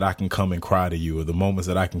moments that I can come and cry to you, or the moments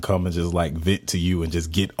that I can come and just like vent to you and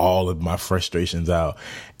just get all of my frustrations out.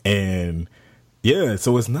 And yeah,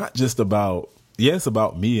 so it's not just about, it's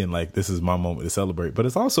about me and like, this is my moment to celebrate, but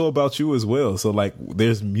it's also about you as well. So like,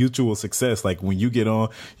 there's mutual success. Like when you get on,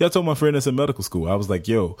 I told my friend that's in medical school, I was like,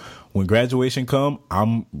 yo, when graduation come,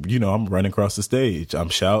 I'm running across the stage, I'm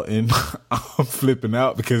shouting, I'm flipping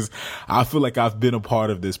out because I feel like I've been a part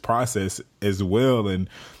of this process as well. And,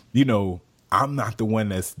 you know, I'm not the one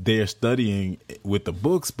that's there studying with the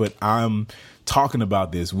books, but I'm talking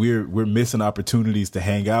about this. We're missing opportunities to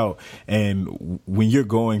hang out. And when you're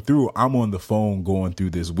going through, I'm on the phone going through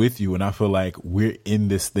this with you. And I feel like we're in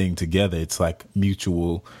this thing together. It's like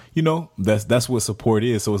mutual, you know, that's what support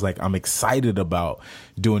is. So it's like, I'm excited about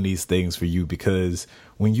doing these things for you because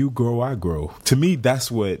when you grow, I grow. To me, that's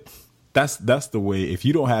the way. If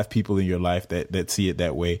you don't have people in your life that see it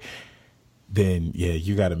that way, then yeah,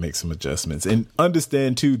 you got to make some adjustments and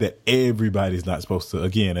understand too that everybody's not supposed to,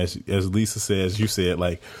 again, as Lisa says, you said,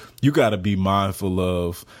 like, you got to be mindful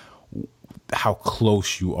of how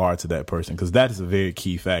close you are to that person. Cause that is a very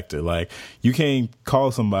key factor. Like you can't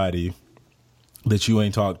call somebody that you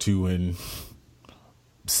ain't talked to in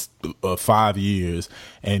 5 years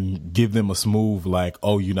and give them a smooth, like,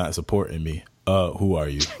 oh, you're not supporting me. Who are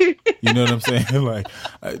you? You know what I'm saying? Like,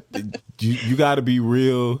 you got to be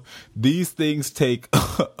real. These things take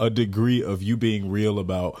a degree of you being real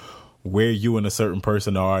about where you and a certain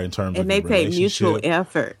person are in terms of your relationship. And they take mutual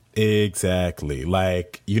effort. Exactly.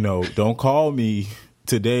 Like, you know, don't call me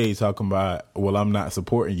today talking about, well, I'm not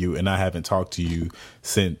supporting you and I haven't talked to you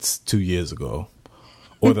since 2 years ago.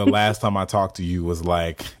 Or the last time I talked to you was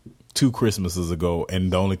like 2 Christmases ago,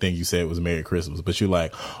 and the only thing you said was Merry Christmas. But you're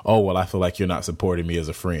like, oh, well, I feel like you're not supporting me as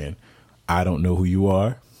a friend. I don't know who you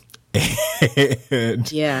are.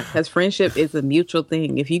 Yeah, because friendship is a mutual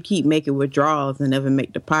thing. If you keep making withdrawals and never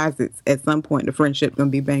make deposits, at some point the friendship gonna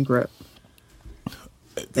be bankrupt.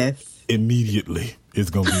 Immediately it's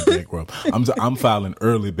gonna be bankrupt. I'm filing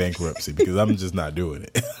early bankruptcy because I'm just not doing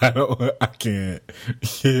it. I can't.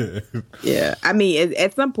 Yeah. I mean,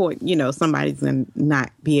 at some point, you know, somebody's gonna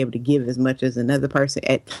not be able to give as much as another person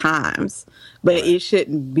at times, but right. It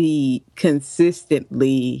shouldn't be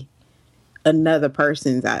consistently another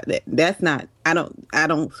person's out there. That's not, I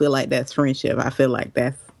don't feel like that's friendship. I feel like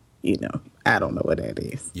that's, you know, I don't know what that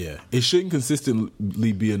is. Yeah. It shouldn't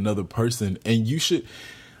consistently be another person. And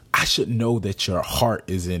I should know that your heart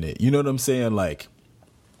is in it. You know what I'm saying? Like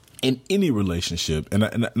in any relationship,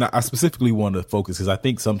 and I specifically want to focus because I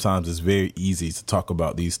think sometimes it's very easy to talk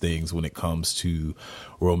about these things when it comes to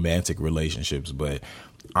romantic relationships, but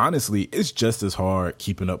honestly, it's just as hard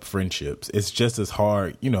keeping up friendships. It's just as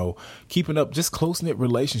hard, you know, keeping up just close-knit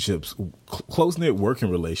relationships, close-knit working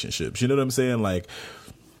relationships. You know what I'm saying? Like,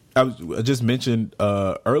 I just mentioned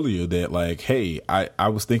earlier that, like, hey, I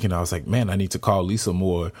was thinking, I was like, man, I need to call Lisa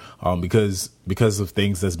more because of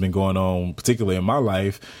things that's been going on, particularly in my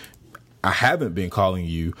life. I haven't been calling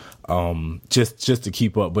you just to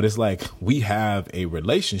keep up, but it's like we have a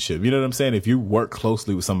relationship. You know what I'm saying? If you work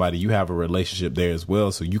closely with somebody, you have a relationship there as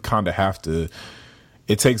well. So you kind of have to,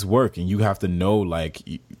 it takes work, and you have to know, like,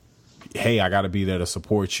 hey, I got to be there to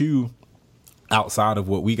support you outside of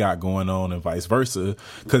what we got going on and vice versa.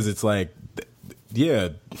 Because it's like, yeah,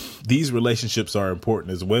 these relationships are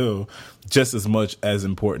important as well, just as much as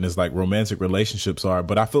important as like romantic relationships are.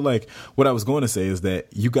 But I feel like what I was going to say is that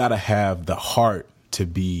you got to have the heart to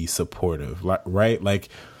be supportive, right? Like,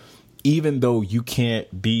 even though you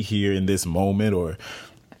can't be here in this moment or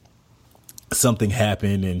something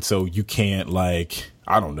happened and so you can't, like,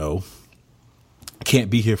 I don't know, can't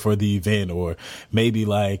be here for the event, or maybe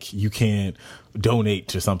like you can't donate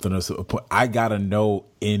to something, or I got to know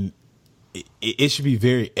it should be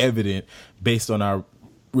very evident based on our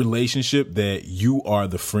relationship that you are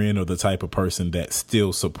the friend or the type of person that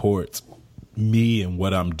still supports me and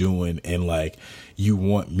what I'm doing, and like you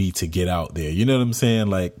want me to get out there. You know what I'm saying?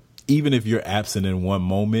 Like, even if you're absent in one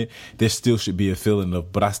moment, there still should be a feeling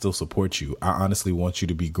of, but I still support you. I honestly want you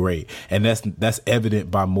to be great. And that's evident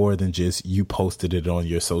by more than just you posted it on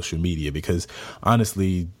your social media, because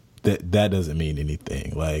honestly, that doesn't mean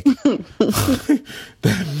anything. Like,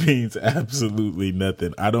 that means absolutely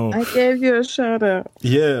nothing. I gave you a shout out.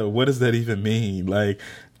 Yeah. What does that even mean? Like,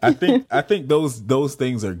 I think those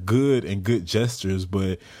things are good and good gestures.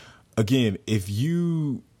 But again, if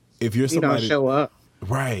you're somebody, you don't show up.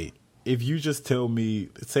 Right. if you just tell me,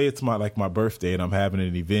 say it's my birthday and I'm having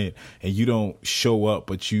an event and you don't show up,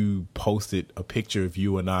 but you posted a picture of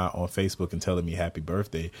you and I on Facebook and telling me happy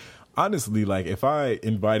birthday. Honestly, like if I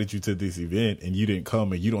invited you to this event and you didn't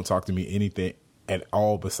come and you don't talk to me anything at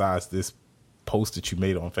all besides this post that you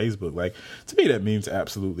made on Facebook, like to me that means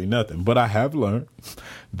absolutely nothing. But I have learned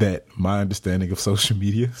that my understanding of social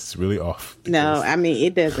media is really off. No, I mean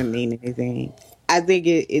it doesn't mean anything. I think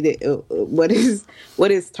what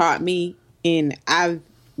it's taught me, and I've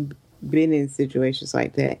been in situations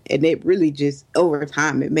like that, and it really just over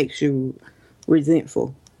time it makes you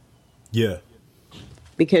resentful. Yeah,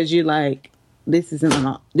 because you're like, this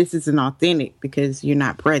isn't authentic because you're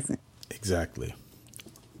not present. Exactly.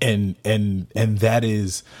 And that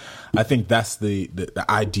is, I think that's the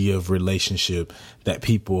idea of relationship that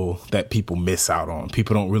people miss out on.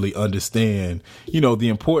 People don't really understand, the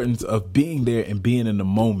importance of being there and being in the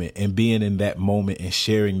moment and being in that moment and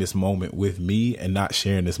sharing this moment with me and not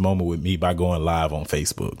sharing this moment with me by going live on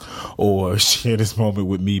Facebook or share this moment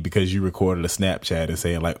with me because you recorded a Snapchat and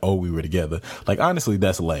saying like, oh, we were together. Like, honestly,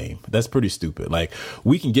 that's lame. That's pretty stupid. Like,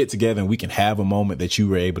 we can get together and we can have a moment that you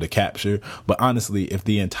were able to capture. But honestly, if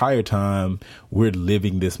the entire time we're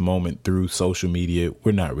living this moment through social media,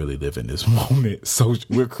 we're not really living this moment. So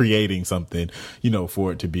we're creating something,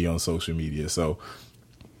 for it to be on social media. So,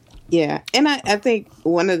 yeah. And I think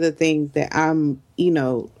one of the things that I'm,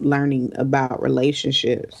 learning about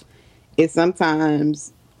relationships is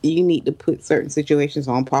sometimes you need to put certain situations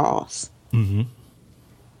on pause. Mm-hmm.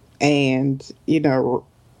 And,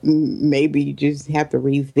 maybe you just have to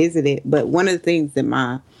revisit it. But one of the things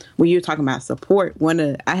that when you're talking about support,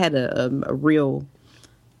 I had a real,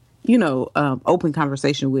 open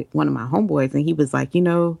conversation with one of my homeboys, and he was like,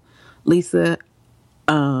 Lisa,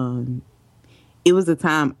 it was a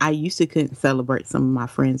time I used to couldn't celebrate some of my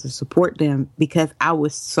friends or support them because I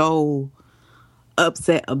was so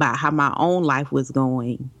upset about how my own life was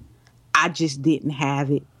going. I just didn't have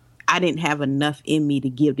it. I didn't have enough in me to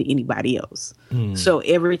give to anybody else. So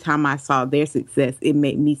every time I saw their success, it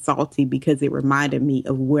made me salty because it reminded me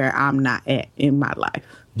of where I'm not at in my life.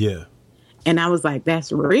 Yeah. And I was like,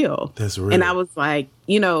 that's real. That's real. And I was like,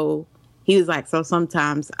 he was like, so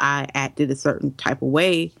sometimes I acted a certain type of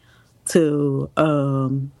way to,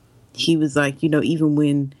 he was like, even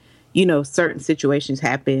when, certain situations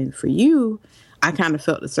happen for you, I kind of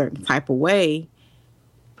felt a certain type of way.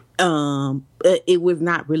 It was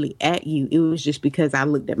not really at you. It was just because I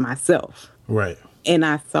looked at myself. Right. And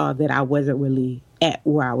I saw that I wasn't really at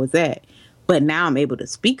where I was at. But now I'm able to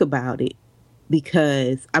speak about it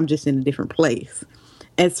because I'm just in a different place.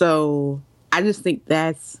 And so I just think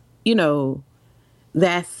that's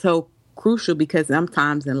so crucial because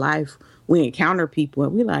sometimes in life we encounter people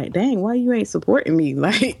and we're like, dang, why you ain't supporting me?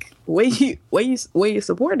 Like, where you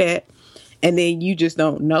support at? And then you just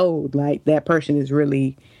don't know, like, that person is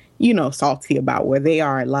really, salty about where they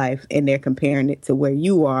are in life and they're comparing it to where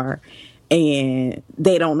you are and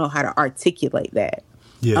they don't know how to articulate that.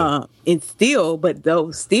 Yeah. And still,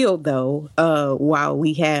 while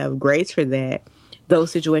we have grace for that,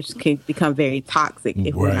 those situations can become very toxic.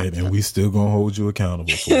 If right, and we still gonna hold you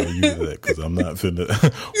accountable for where you at, because I'm not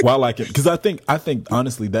finna. While I can, because I think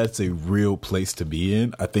honestly that's a real place to be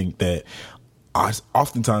in. I think that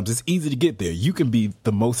oftentimes it's easy to get there. You can be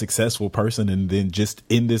the most successful person and then just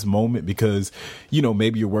in this moment because,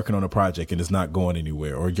 maybe you're working on a project and it's not going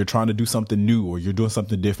anywhere, or you're trying to do something new, or you're doing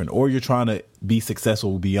something different, or you're trying to be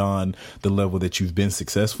successful beyond the level that you've been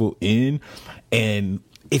successful in. And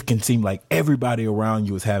it can seem like everybody around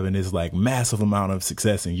you is having this like massive amount of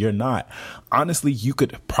success and you're not. Honestly, you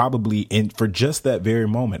could probably, for just that very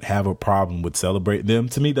moment, have a problem with celebrating them.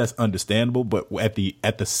 To me, that's understandable. But at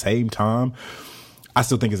the same time, I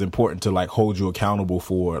still think it's important to like hold you accountable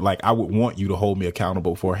for, like, I would want you to hold me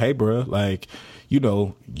accountable for, hey, bro, like,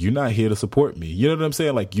 you're not here to support me. You know what I'm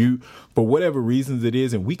saying? Like, for whatever reasons it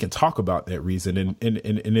is, and we can talk about that reason. And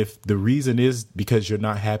if the reason is because you're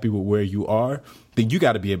not happy with where you are, then you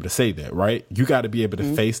got to be able to say that, right? You got to be able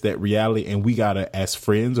to face that reality. And we got to, as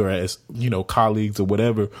friends or as, colleagues or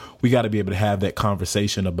whatever, we got to be able to have that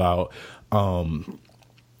conversation about,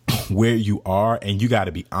 where you are, and you got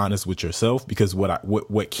to be honest with yourself, because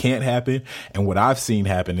what can't happen, and what I've seen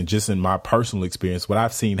happen, and just in my personal experience, what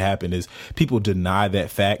I've seen happen is people deny that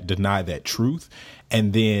fact, deny that truth,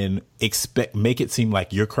 and then make it seem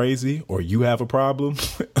like you're crazy or you have a problem.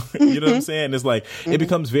 You know what I'm saying? It's like, it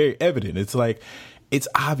becomes very evident. It's like, it's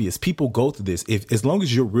obvious people go through this. If as long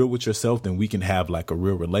as you're real with yourself, then we can have like a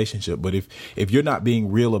real relationship. But if you're not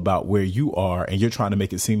being real about where you are and you're trying to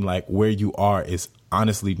make it seem like where you are is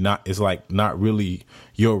honestly not, is like not really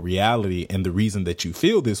your reality and the reason that you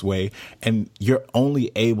feel this way, and you're only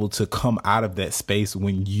able to come out of that space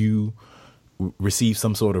when you receive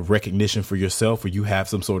some sort of recognition for yourself or you have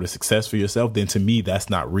some sort of success for yourself, then to me that's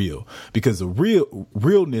not real. Because the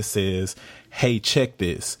realness says, hey, check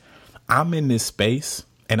this. I'm in this space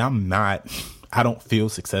and I don't feel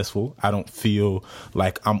successful. I don't feel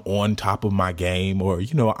like I'm on top of my game or,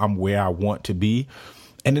 I'm where I want to be.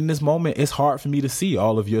 And in this moment, it's hard for me to see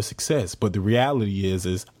all of your success. But the reality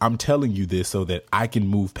is I'm telling you this so that I can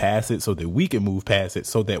move past it, so that we can move past it,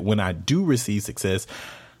 so that when I do receive success,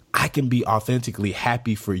 I can be authentically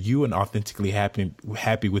happy for you and authentically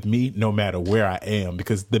happy with me no matter where I am.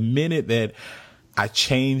 Because the minute that I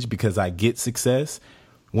change because I get success,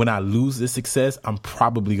 when I lose this success, I'm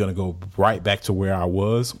probably going to go right back to where I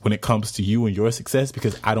was when it comes to you and your success,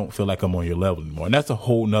 because I don't feel like I'm on your level anymore. And that's a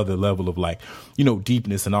whole nother level of like,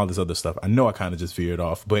 deepness and all this other stuff. I know I kind of just veered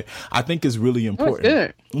off, but I think it's really important.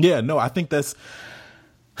 Good. Yeah, no, I think that's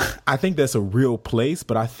a real place.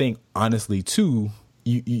 But I think honestly, too,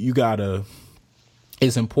 you gotta,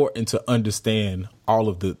 it's important to understand all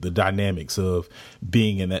of the dynamics of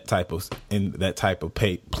being in that type of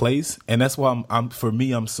place. And that's why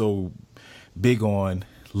I'm so big on,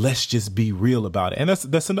 let's just be real about it. And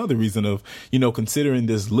that's another reason of, considering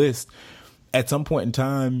this list at some point in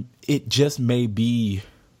time, it just may be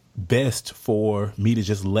best for me to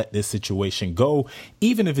just let this situation go,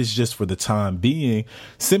 even if it's just for the time being,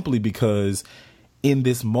 simply because in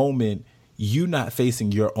this moment, you not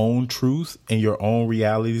facing your own truth and your own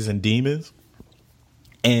realities and demons,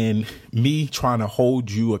 and me trying to hold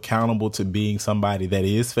you accountable to being somebody that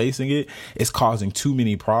is facing it is causing too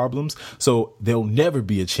many problems. So there'll never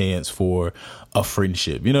be a chance for a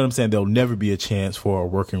friendship. You know what I'm saying? There'll never be a chance for a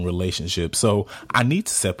working relationship. So I need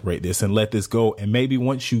to separate this and let this go. And maybe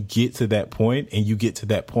once you get to that point, and you get to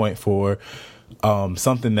that point for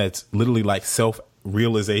something that's literally like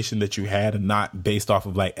self-realization that you had and not based off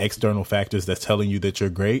of like external factors that's telling you that you're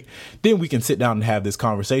great, then we can sit down and have this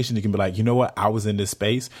conversation. You can be like, you know what, I was in this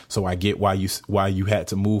space, so I get why you had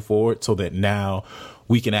to move forward, so that now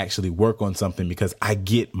we can actually work on something, because I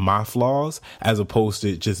get my flaws, as opposed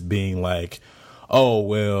to just being like, oh,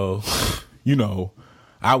 well,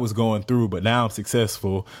 I was going through, but now I'm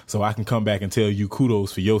successful, so I can come back and tell you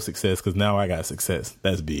kudos for your success because now I got success.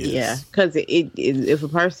 That's BS. Yeah, because if a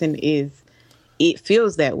person it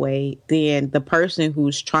feels that way, then the person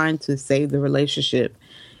who's trying to save the relationship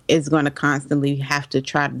is going to constantly have to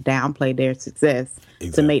try to downplay their success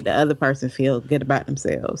to make the other person feel good about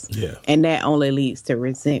themselves. Yeah. And that only leads to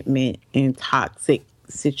resentment and toxic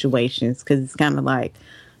situations, because it's kind of like,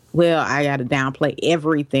 well, I got to downplay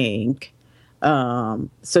everything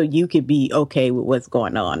so you could be okay with what's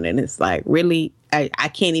going on. And it's like, really, I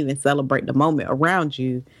can't even celebrate the moment around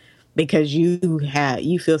you because you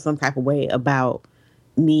feel some type of way about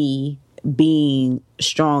me being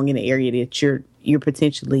strong in an area that you're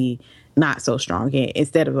potentially not so strong in,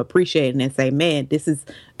 instead of appreciating and say, man, this is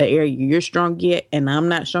an area you're strong at and I'm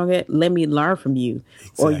not strong at. Let me learn from you.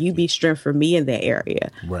 Exactly. Or you be strength for me in that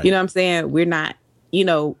area. Right. You know what I'm saying? We're not,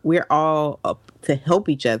 we're all up to help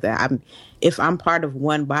each other. If I'm part of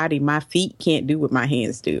one body, my feet can't do what my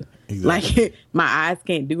hands do. Exactly. Like my eyes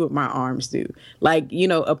can't do what my arms do. Like,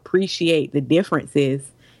 appreciate the differences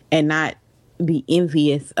and not be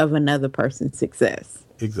envious of another person's success.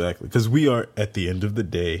 Exactly. Because we are, at the end of the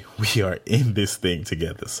day, we are in this thing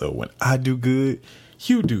together. So when I do good,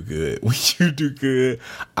 you do good. When you do good,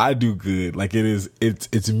 I do good. Like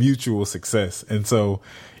it's mutual success. And so,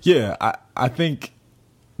 yeah, I think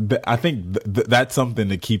that's something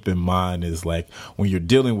to keep in mind, is like when you're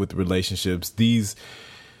dealing with relationships,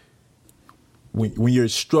 when you're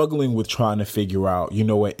struggling with trying to figure out,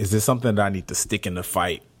 what, is this something that I need to stick in the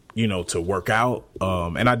fight, to work out?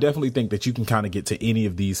 And I definitely think that you can kind of get to any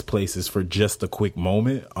of these places for just a quick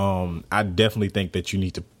moment. I definitely think that you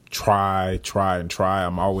need to try.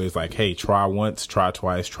 I'm always like, hey, try once, try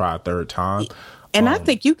twice, try a third time. And I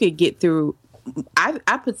think you could get through.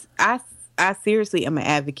 I seriously am an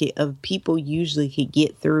advocate of people usually could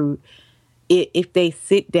get through it if they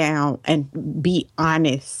sit down and be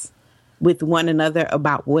honest with one another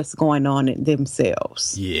about what's going on in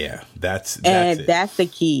themselves. Yeah, that's the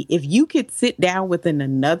key. If you could sit down with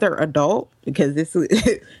another adult, because this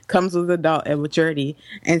comes with adult maturity,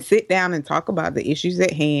 and sit down and talk about the issues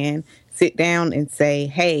at hand, sit down and say,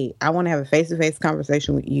 hey, I want to have a face-to-face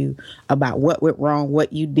conversation with you about what went wrong,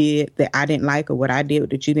 what you did that I didn't like, or what I did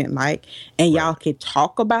that you didn't like. And y'all could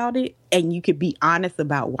talk about it, and you could be honest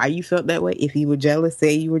about why you felt that way. If you were jealous,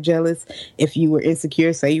 say you were jealous. If you were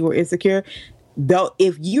insecure, say you were insecure. Though,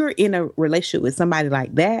 if you're in a relationship with somebody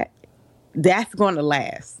like that, that's going to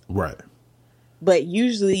last. Right. But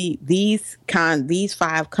usually these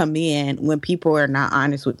five come in when people are not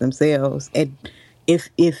honest with themselves. And if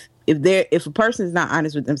a person is not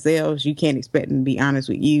honest with themselves, you can't expect them to be honest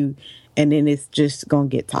with you, and then it's just gonna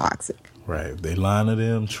get toxic. Right. If they lie to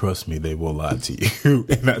them, trust me, they will lie to you.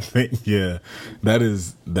 And I think,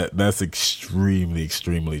 that's extremely,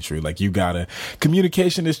 extremely true. Like,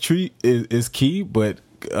 communication is key, but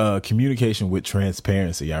communication with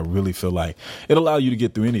transparency, I really feel like it allow you to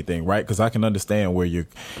get through anything, right? Because I can understand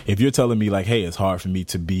if you're telling me like, hey, it's hard for me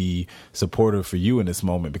to be supportive for you in this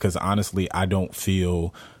moment because honestly, I don't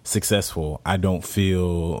feel successful. I don't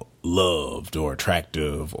feel loved or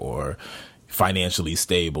attractive or financially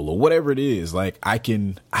stable or whatever it is. Like, I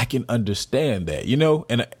can understand that,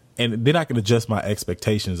 and then I can adjust my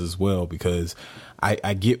expectations as well, because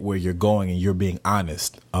I get where you're going and you're being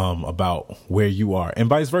honest about where you are, and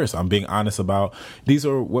vice versa. I'm being honest about these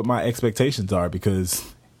are what my expectations are,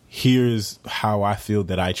 because here's how I feel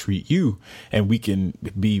that I treat you, and we can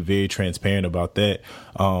be very transparent about that.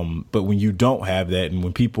 But when you don't have that, and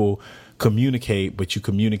when people communicate, but you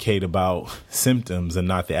communicate about symptoms and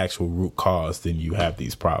not the actual root cause, then you have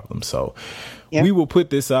these problems. So we will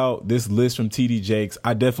put this list from TD Jakes.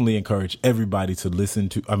 I definitely encourage everybody to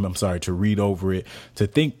to read over it, to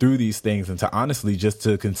think through these things, and to honestly just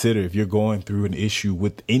to consider, if you're going through an issue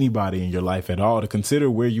with anybody in your life at all, to consider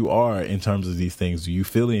where you are in terms of these things. Do you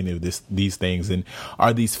feel any of these things? And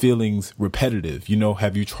are these feelings repetitive?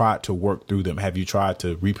 Have you tried to work through them? Have you tried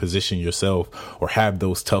to reposition yourself or have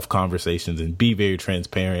those tough conversations and be very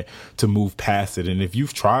transparent to move past it? And if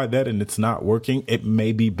you've tried that and it's not working, it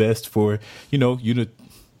may be best for, you to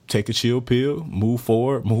take a chill pill, move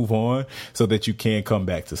forward, move on, so that you can come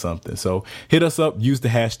back to something. So hit us up, use the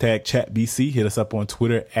hashtag ChatBC, hit us up on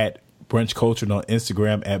Twitter at Brunch Culture, and on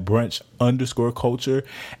Instagram at Brunch_culture.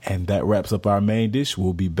 And that wraps up our main dish.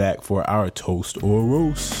 We'll be back for our toast or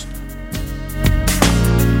roast.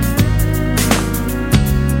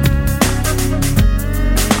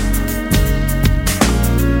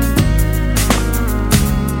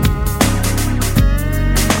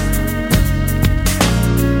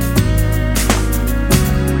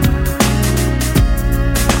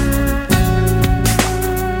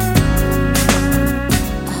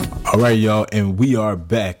 All right, y'all, and we are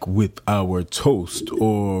back with our toast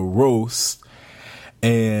or roast.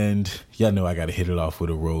 And y'all know I got to hit it off with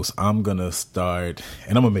a roast. I'm going to start,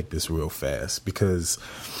 and I'm going to make this real fast because,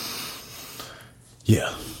 I'm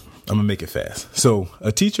going to make it fast. So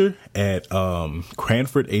a teacher at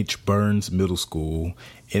Cranford H. Burns Middle School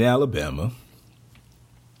in Alabama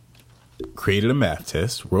created a math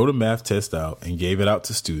test, wrote a math test out, and gave it out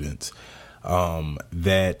to students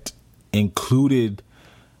that included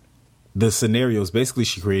the scenarios. Basically,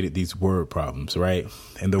 she created these word problems, right?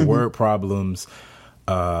 And the word problems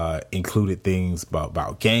included things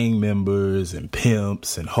about gang members and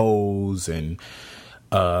pimps and hoes. And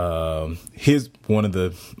here's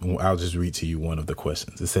I'll just read to you one of the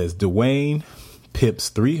questions. It says, Dwayne pips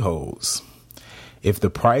 3 hoes. If the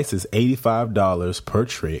price is $85 per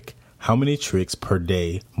trick, how many tricks per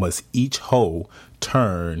day must each hoe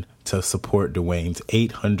turn to support Dwayne's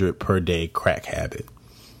 $800 per day crack habit?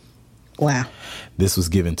 Wow. This was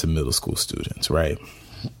given to middle school students, right?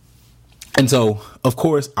 And so, of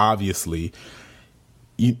course, obviously,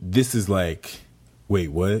 this is like, wait,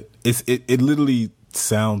 what? It literally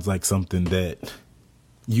sounds like something that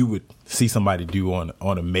you would see somebody do on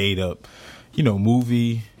a made up,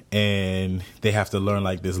 movie, and they have to learn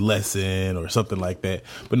like this lesson or something like that.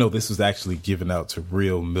 But no, this was actually given out to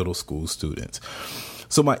real middle school students.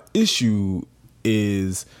 So my issue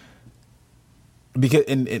is, because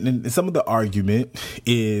and some of the argument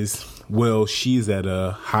is, well, she's at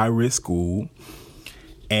a high risk school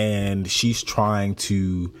and she's trying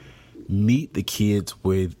to meet the kids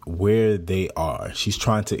with where they are. She's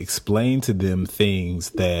trying to explain to them things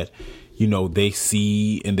that, they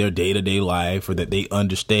see in their day-to-day life or that they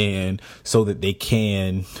understand so that they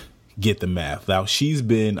can get the math. Now,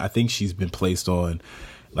 I think she's been placed on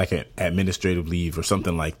like an administrative leave or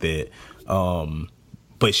something like that.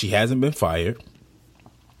 But she hasn't been fired.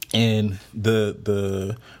 And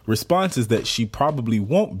the response is that she probably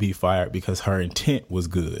won't be fired because her intent was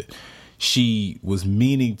good. she was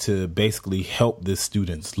meaning to basically help the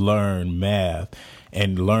students learn math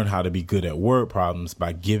and learn how to be good at word problems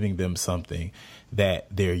by giving them something that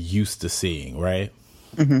they're used to seeing, right?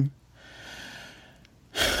 Mm-hmm.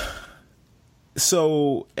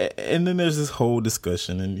 So, and then there's this whole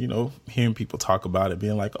discussion and, you know, hearing people talk about it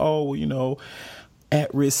being like, oh, well, you know,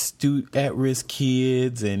 at-risk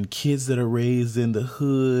kids and kids that are raised in the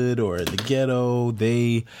hood or the ghetto,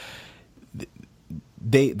 they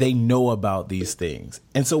know about these things.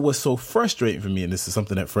 And so what's so frustrating for me, and this is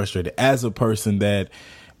something that frustrated as a person that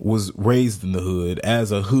was raised in the hood,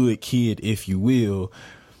 as a hood kid, if you will,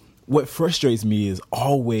 what frustrates me is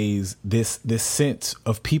always this sense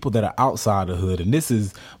of people that are outside the hood. And this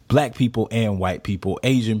is black people and white people,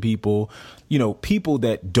 Asian people, you know, people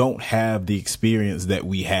that don't have the experience that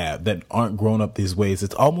we have, that aren't grown up these ways.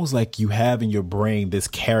 It's almost like you have in your brain this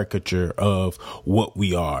caricature of what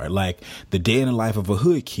we are. Like the day in the life of a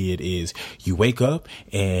hood kid is you wake up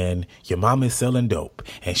and your mom is selling dope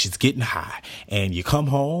and she's getting high, and you come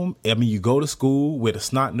home. I mean, you go to school with a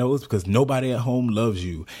snot nose because nobody at home loves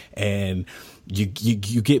you, and you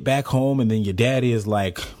get back home and then your daddy is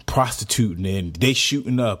like prostituting and they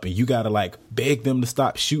shooting up, and you gotta like beg them to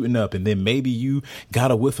stop shooting up, and then maybe you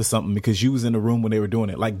got a whiff of something because you was in the room when they were doing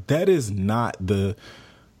it. Like, that is not the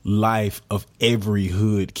life of every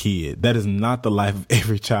hood kid. That is not the life of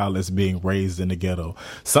every child that's being raised in the ghetto.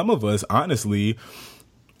 Some of us, honestly,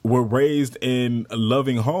 were raised in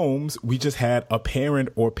loving homes. We just had a parent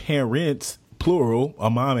or parents, plural, a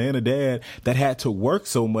mom and a dad, that had to work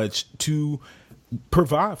so much to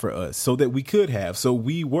provide for us so that we could have. So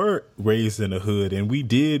we were raised in a hood, and we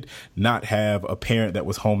did not have a parent that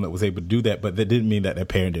was home that was able to do that. But that didn't mean that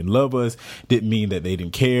parent didn't love us, didn't mean that they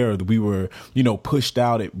didn't care, or that we were, you know, pushed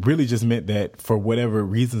out. It really just meant that for whatever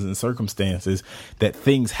reasons and circumstances, that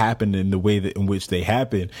things happened in the way that in which they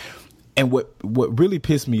happened. And what really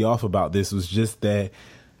pissed me off about this was just that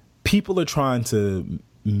people are trying to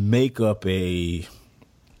make up an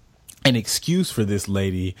excuse for this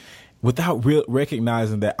lady without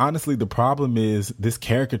recognizing that, honestly, the problem is this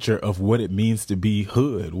caricature of what it means to be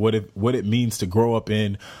hood, what it means to grow up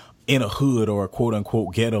in a hood or a quote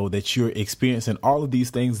unquote ghetto, that you're experiencing all of these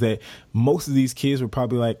things that most of these kids were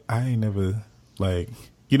probably like, I ain't never, like,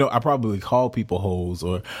 you know, I probably call people hoes,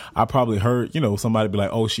 or I probably heard, you know, somebody be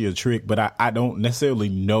like, oh, she a trick, but I don't necessarily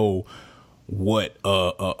know what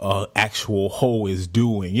a actual hoe is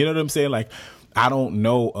doing. You know what I'm saying? Like, I don't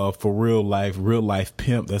know for real life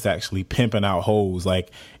pimp that's actually pimping out hoes.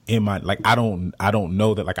 Like, in my, like, I don't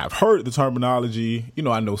know that. Like, I've heard the terminology, you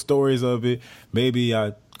know, I know stories of it. Maybe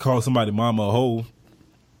I call somebody mama a hoe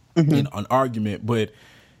in an argument, but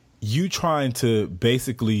you trying to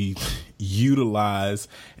basically utilize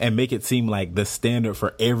and make it seem like the standard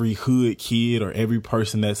for every hood kid or every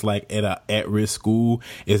person that's like at a at-risk school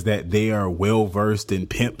is that they are well versed in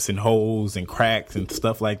pimps and hoes and cracks and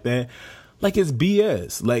stuff like that. Like, it's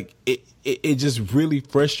BS. Like, it just really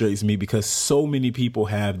frustrates me because so many people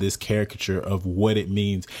have this caricature of what it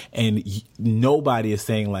means, and nobody is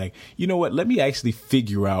saying, like, you know what, let me actually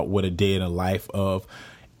figure out what a day in the life of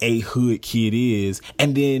a hood kid is.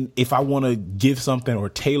 And then if I want to give something or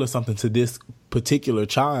tailor something to this particular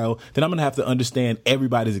child, then I'm going to have to understand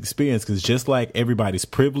everybody's experience, because just like everybody's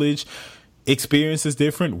privilege experience is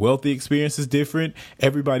different, wealthy experience is different,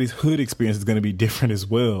 everybody's hood experience is going to be different as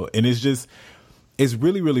well. And it's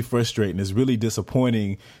really, really frustrating. It's really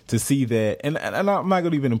disappointing to see that. And I'm not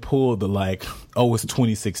going to even pull the like, oh, it's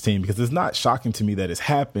 2016, because it's not shocking to me that it's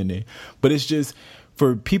happening, but it's just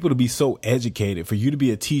for people to be so educated, for you to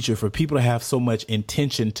be a teacher, for people to have so much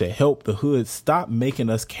intention to help the hood, stop making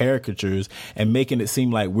us caricatures and making it seem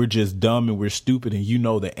like we're just dumb and we're stupid and you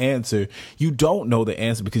know the answer. You don't know the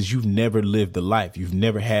answer because you've never lived the life. You've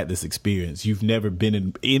never had this experience. You've never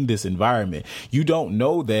been in this environment. You don't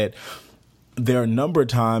know that there are a number of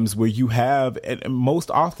times where you have, and most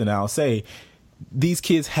often I'll say, these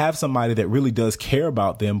kids have somebody that really does care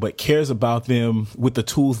about them, but cares about them with the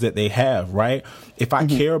tools that they have, right? If I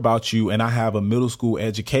care about you and I have a middle school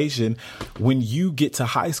education, when you get to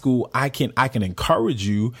high school, I can encourage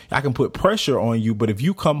you, I can put pressure on you. But if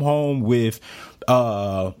you come home with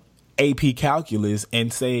AP calculus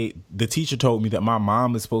and say, the teacher told me that my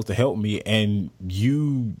mom is supposed to help me, and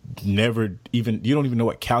you don't even know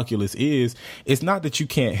what calculus is, it's not that you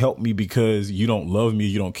can't help me because you don't love me,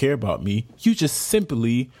 you don't care about me. You just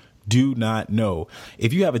simply do not know.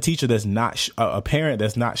 If you have a teacher that's not a parent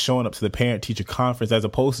that's not showing up to the parent teacher conference, as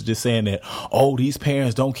opposed to just saying that, oh, these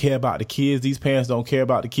parents don't care about the kids, these parents don't care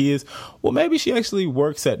about the kids. Well, maybe she actually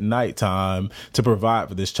works at nighttime to provide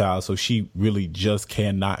for this child, so she really just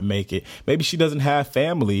cannot make it. Maybe she doesn't have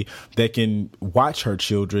family that can watch her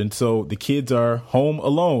children, so the kids are home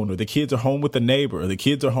alone, or the kids are home with a neighbor, or the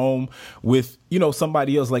kids are home with, you know,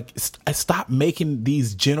 somebody else. Like, stop making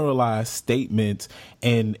these generalized statements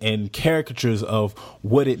and caricatures of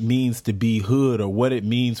what it means to be hood, or what it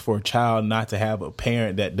means for a child not to have a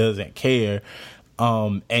parent that doesn't care,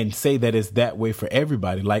 and say that it's that way for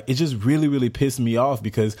everybody. Like, it just really, really pissed me off,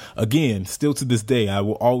 because again, still to this day, I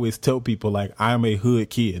will always tell people, like, I'm a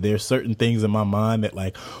hood kid. There are certain things in my mind that,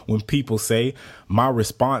 like, when people say, my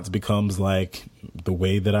response becomes like the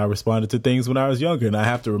way that I responded to things when I was younger. And I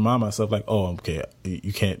have to remind myself, like, oh, okay,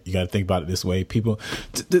 you got to think about it this way. People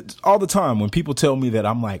all the time, when people tell me that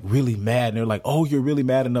I'm like really mad, and they're like, oh, you're really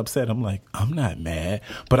mad and upset, I'm like, I'm not mad.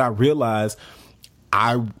 But I realize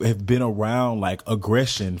I have been around like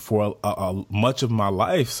aggression for a much of my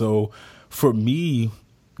life. So for me,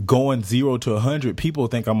 going 0 to 100, people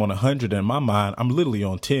think I'm on 100. In my mind, I'm literally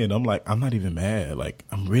on 10. I'm like, I'm not even mad. Like,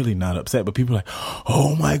 I'm really not upset. But people are like,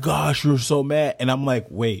 oh my gosh, you're so mad. And I'm like,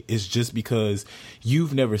 wait, it's just because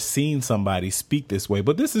you've never seen somebody speak this way.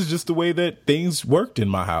 But this is just the way that things worked in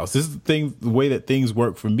my house. This is the way that things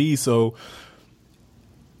work for me. So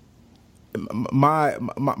my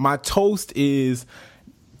toast is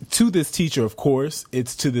to this teacher, of course.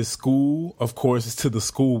 It's to this school, of course. It's to the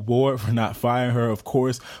school board for not firing her, of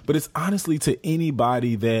course. But it's honestly to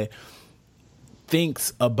anybody that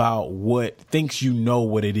thinks you know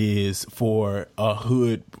what it is for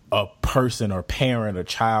a person or parent or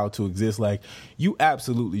child to exist. Like, you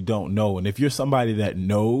absolutely don't know. And if you're somebody that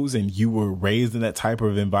knows and you were raised in that type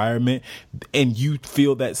of environment and you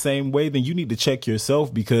feel that same way, then you need to check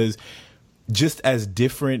yourself, because just as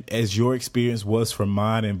different as your experience was from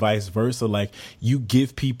mine and vice versa, like, you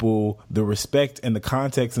give people the respect and the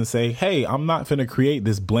context and say, hey, I'm not going to create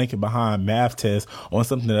this blanket behind math test on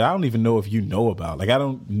something that I don't even know if you know about. Like, I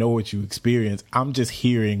don't know what you experience. I'm just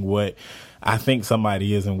hearing what I think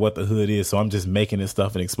somebody is and what the hood is. So I'm just making this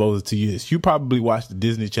stuff and expose it to you. You probably watch the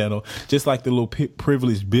Disney Channel just like the little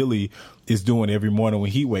privileged Billy is doing every morning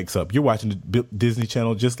when he wakes up. You're watching the Disney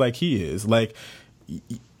Channel just like he is. Like,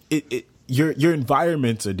 your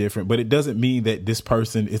environments are different, but it doesn't mean that this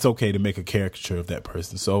person, it's okay to make a caricature of that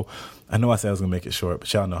person. So I know I said I was going to make it short,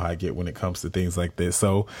 but y'all know how I get when it comes to things like this.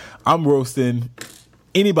 So I'm roasting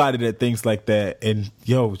anybody that thinks like that. And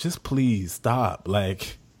yo, just please stop.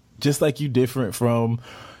 Like, just like you different from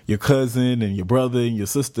your cousin and your brother and your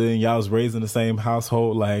sister, and y'all was raised in the same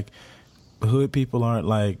household, like, hood people aren't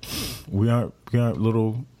like, we aren't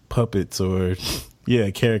little puppets or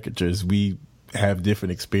caricatures. We have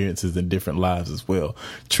different experiences and different lives as well.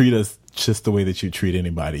 Treat us just the way that you treat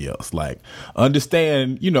anybody else. Like,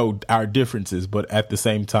 understand, our differences, but at the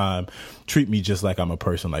same time, treat me just like I'm a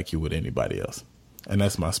person like you would anybody else. And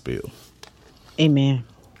that's my spiel. Amen.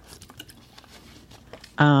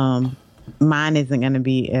 Mine isn't going to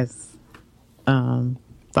be as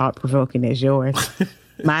thought-provoking as yours.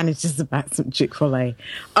 Mine is just about some Chick-fil-A.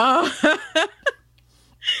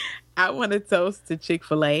 I want to toast to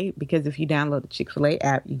Chick-fil-A, because if you download the Chick-fil-A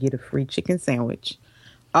app, you get a free chicken sandwich.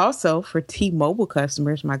 Also, for T-Mobile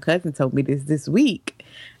customers, my cousin told me this week.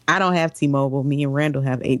 I don't have T-Mobile. Me and Randall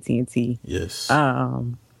have AT&T. Yes.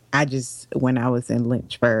 When I was in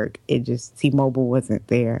Lynchburg, T-Mobile wasn't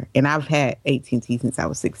there. And I've had AT&T since I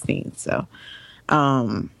was 16. So,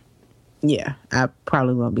 I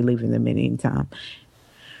probably won't be leaving them at any time.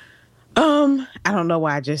 I don't know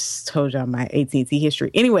why I just told y'all my AT&T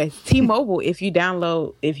history. Anyway, T-Mobile, if you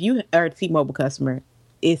are a T-Mobile customer,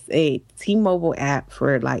 it's a T-Mobile app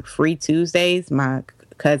for like free Tuesdays. My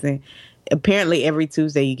cousin, apparently every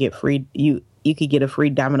Tuesday you get free, you could get a free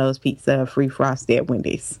Domino's pizza, a free Frosty at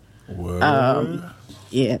Wendy's. Word. And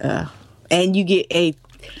you get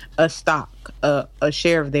a stock, a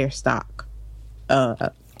share of their stock,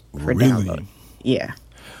 for download. Yeah.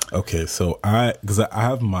 Okay, so because I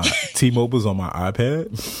have my T-Mobile's on my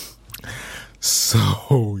iPad.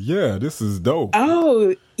 So yeah, this is dope.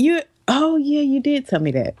 Oh yeah, you did tell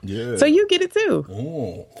me that. Yeah. So you get it too.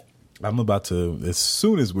 Oh. I'm about to, as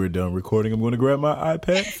soon as we're done recording, I'm going to grab my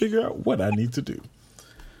iPad and figure out what I need to do,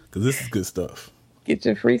 because this is good stuff. Get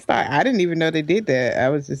your free start. I didn't even know they did that.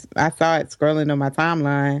 I saw it scrolling on my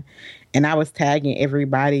timeline, and I was tagging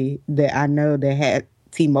everybody that I know that had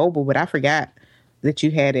T-Mobile, but I forgot that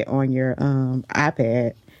you had it on your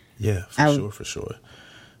iPad. Yeah, for sure.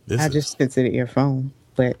 I just considered your phone.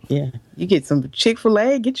 But yeah, you get some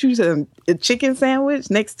Chick-fil-A, get you some a chicken sandwich.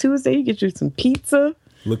 Next Tuesday, you get you some pizza.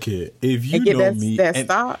 Look here, if you And get know that, me, that and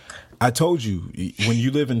stock. I told you when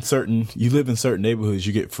you live in certain neighborhoods,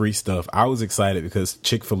 you get free stuff. I was excited because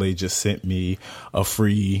Chick-fil-A just sent me a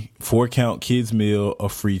free 4-count kids meal, a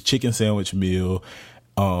free chicken sandwich meal,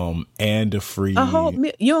 and a free. A whole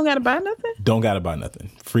meal. You don't gotta buy nothing. Don't gotta buy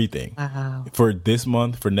nothing. Free thing. Wow. For this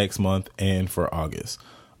month, for next month, and for August.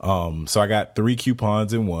 So I got 3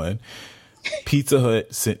 coupons in one. Pizza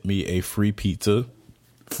Hut sent me a free pizza,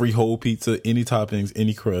 free whole pizza, any toppings,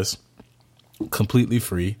 any crust, completely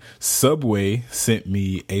free. Subway sent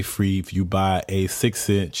me a free, if you buy a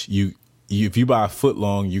 6-inch, if you buy a foot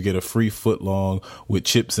long, you get a free foot long with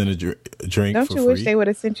chips and a drink. Don't for you free. wish they would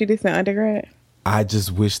have sent you this in undergrad? I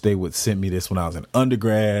just wish they would send me this when I was in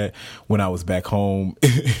undergrad, when I was back home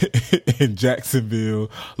in Jacksonville.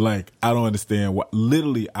 Like, I don't understand what.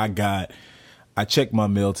 Literally, I checked my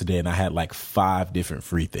mail today and I had like 5 different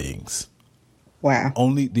free things. Wow.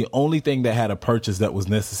 The only thing that had a purchase that was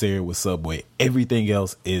necessary was Subway. Everything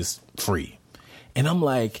else is free. And I'm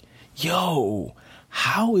like, yo,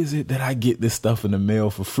 how is it that I get this stuff in the mail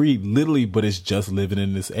for free? Literally, but it's just living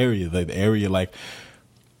in this area. Like the area, like,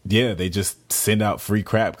 yeah, they just send out free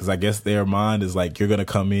crap because I guess their mind is like, you're going to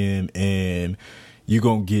come in and you're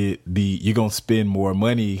going to spend more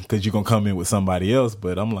money because you're going to come in with somebody else.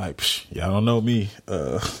 But I'm like, y'all don't know me.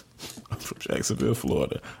 I'm from Jacksonville,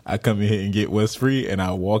 Florida. I come in here and get what's free and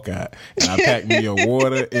I walk out and I pack me a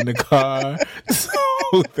water in the car. So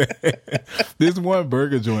this one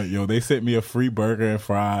burger joint, yo, they sent me a free burger and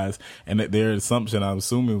fries, and that their assumption, I'm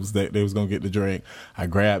assuming, was that they was gonna get the drink. I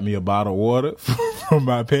grabbed me a bottle of water from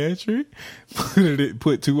my pantry,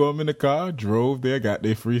 put 2 of them in the car, drove there, got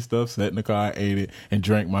their free stuff, sat in the car, ate it, and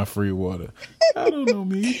drank my free water. I don't know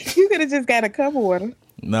me. You could have just got a cup of water.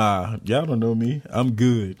 Nah, y'all don't know me. I'm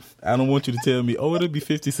good. I don't want you to tell me, oh, it'll be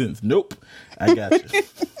 50 cents. Nope. I got you.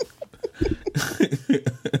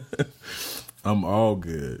 I'm all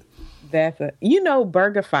good.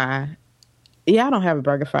 BurgerFi. Yeah, I don't have a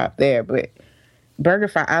BurgerFi up there, but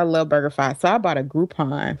BurgerFi, I love BurgerFi. So I bought a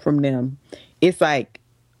Groupon from them. It's like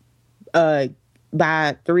buy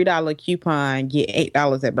 $3 coupon, get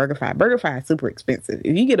 $8 at BurgerFi. BurgerFi is super expensive.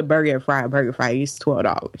 If you get a burger at Fried BurgerFi, it's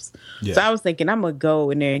 $12. Yeah. So I was thinking I'm gonna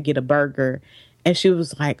go in there and get a burger, and she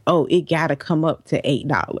was like, "Oh, it gotta come up to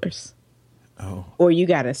 $8. Oh, or you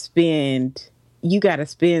gotta spend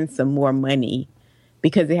some more money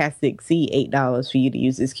because it has to exceed $8 for you to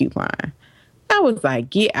use this coupon." I was like,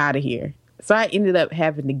 "Get out of here!" So I ended up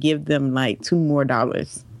having to give them like $2 more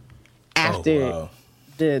after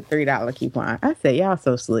the $3 coupon. I said, y'all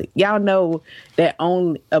so slick. Y'all know that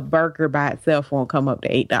only a burger by itself won't come up to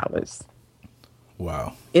 $8.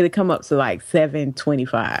 Wow. It'll come up to like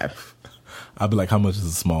 $7.25. I'd be like, how much is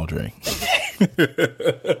a small drink?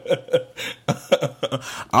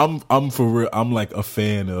 I'm for real. I'm like a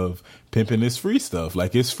fan of pimping this free stuff.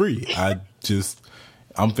 Like, it's free. I'm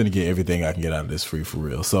finna get everything I can get out of this free for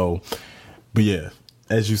real. So, but yeah,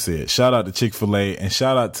 as you said, shout out to Chick-fil-A and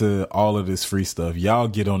shout out to all of this free stuff. Y'all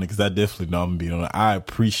get on it because I definitely know I'm gonna be on it. I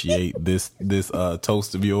appreciate this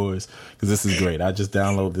toast of yours because this is great. I just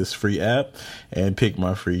download this free app and pick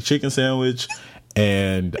my free chicken sandwich,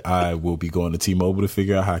 and I will be going to T-Mobile to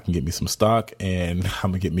figure out how I can get me some stock, and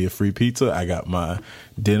I'm gonna get me a free pizza. I got my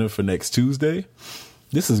dinner for next Tuesday.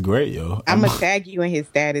 This is great, yo. I'm gonna tag you in his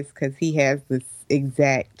status because he has this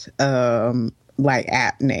exact like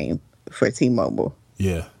app name for T-Mobile.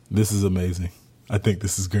 Yeah, this is amazing. I think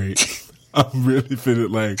this is great. I'm really finna,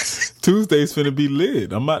 like, Tuesday's finna be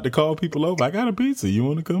lit. I'm about to call people over. I got a pizza. You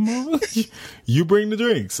want to come over? You bring the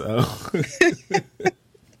drinks.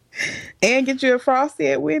 And get you a Frosty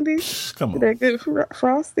at Wendy's. Come on. That good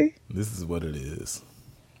Frosty. This is what it is.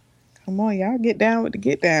 Come on, y'all get down with the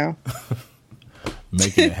get down.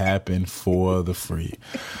 Making it happen for the free.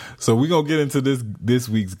 So we're going to get into this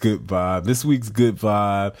week's good vibe. This week's good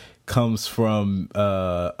vibe comes from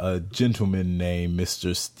a gentleman named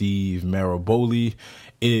Mr. Steve Maraboli.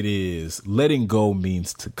 It is, letting go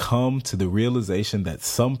means to come to the realization that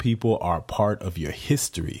some people are part of your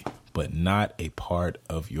history, but not a part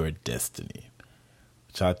of your destiny.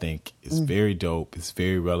 Which I think is very dope. It's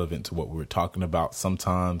very relevant to what we were talking about.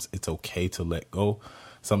 Sometimes it's okay to let go.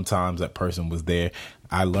 Sometimes that person was there.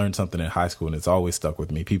 I learned something in high school and it's always stuck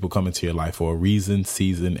with me. People come into your life for a reason,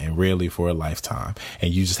 season, and rarely for a lifetime.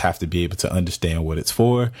 And you just have to be able to understand what it's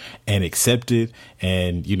for and accept it.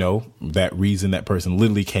 And, you know, that reason, that person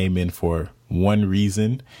literally came in for one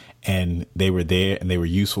reason and they were there and they were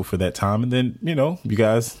useful for that time. And then, you know, you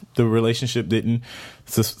guys, the relationship didn't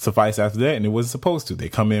suffice after that, and it wasn't supposed to. They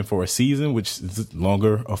come in for a season, which is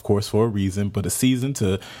longer, of course, for a reason, but a season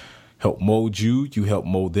to help mold you. You help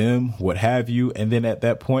mold them, what have you. And then at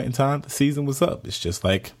that point in time, the season was up. It's just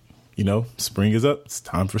like, you know, spring is up. It's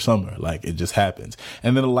time for summer. Like, it just happens.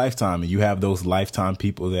 And then a lifetime, and you have those lifetime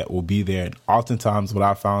people that will be there. And oftentimes what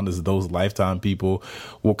I found is those lifetime people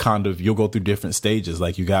will you'll go through different stages.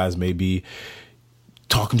 Like, you guys may be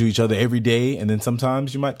talking to each other every day, and then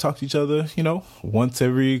sometimes you might talk to each other, you know, once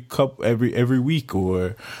every week,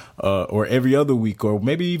 or every other week, or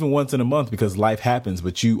maybe even once in a month, because life happens.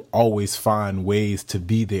 But you always find ways to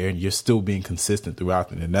be there, and you're still being consistent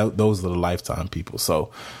throughout it. And those are the lifetime people.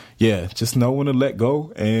 So yeah, just know when to let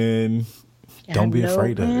go, and don't be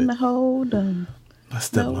afraid of it. Hold on. My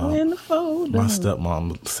stepmom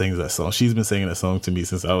sings that song. She's been singing that song to me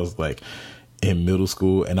since I was like in middle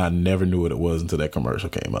school, and I never knew what it was until that commercial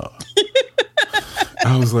came out.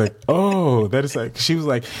 I was like, oh, that is like, she was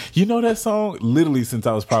like, you know that song? Literally since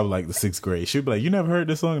I was probably like the 6th grade. She'd be like, you never heard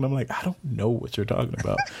this song? And I'm like, I don't know what you're talking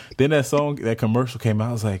about. Then that commercial came out.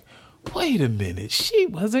 I was like, wait a minute, she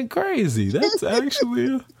wasn't crazy. That's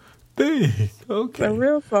actually a thing. Okay. A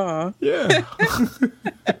real song. Yeah.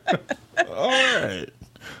 All right.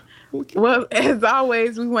 Well, as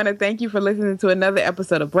always, we want to thank you for listening to another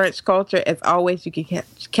episode of Brunch Culture. As always, you can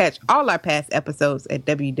catch all our past episodes at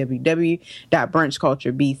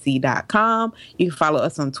www.brunchculturebc.com. You can follow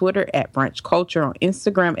us on Twitter at Brunch Culture, on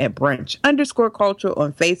Instagram at Brunch_Culture,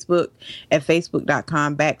 on Facebook at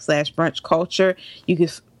facebook.com/Brunch Culture. You can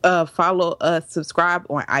follow us, subscribe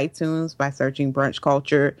on iTunes by searching Brunch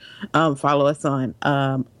Culture. Follow us on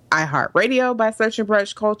iHeartRadio by searching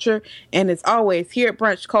Brunch Culture. And as always, here at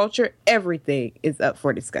Brunch Culture, everything is up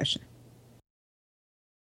for discussion.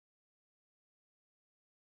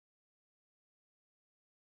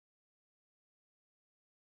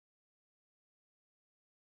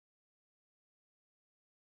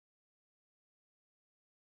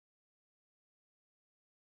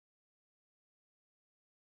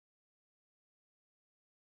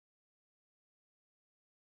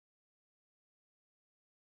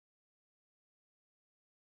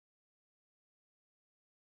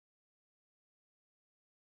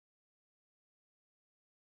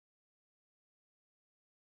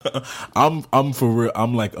 I'm for real.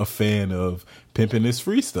 I'm like a fan of pimping this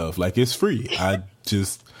free stuff. Like, it's free. I'm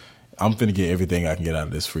finna get everything I can get out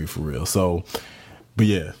of this free, for real. So, but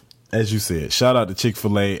yeah, as you said, shout out to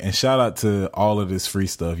Chick-fil-A, and shout out to all of this free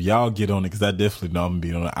stuff. Y'all get on it, because I definitely know I'm gonna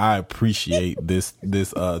be on it. I appreciate this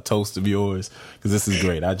toast of yours, because this is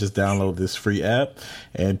great. I just download this free app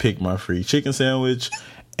and pick my free chicken sandwich.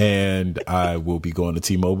 And I will be going to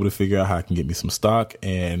T-Mobile to figure out how I can get me some stock,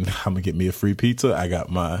 and I'm gonna get me a free pizza. I got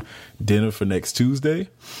my dinner for next Tuesday.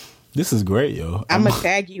 This is great, yo. I'm gonna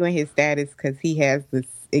tag you in his status, because he has this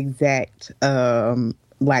exact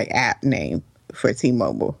like app name for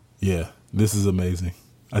T-Mobile. Yeah, this is amazing.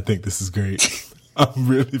 I think this is great. I'm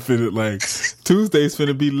really finna, like, Tuesday's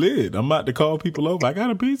finna be lit. I'm about to call people over. I got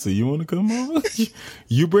a pizza. You want to come over?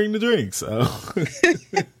 You bring the drinks.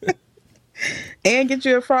 And get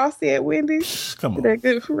you a Frosty at Wendy's. Come on. That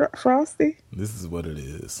good Frosty. This is what it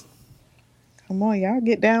is. Come on, y'all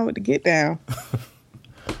get down with the get down.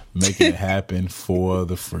 Making it happen for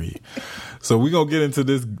the free. So we're going to get into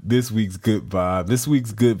this week's good vibe. This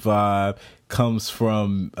week's good vibe comes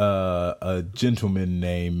from a gentleman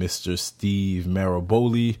named Mr. Steve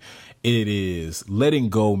Maraboli. It is: letting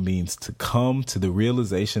go means to come to the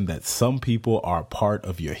realization that some people are part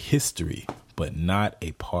of your history, but not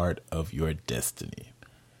a part of your destiny.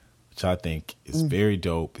 Which I think is very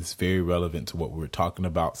dope. It's very relevant to what we were talking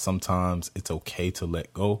about. Sometimes it's okay to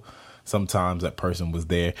let go. Sometimes that person was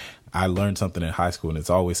there. I learned something in high school, and it's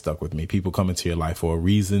always stuck with me. People come into your life for a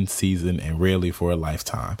reason, season, and rarely for a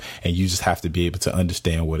lifetime. And you just have to be able to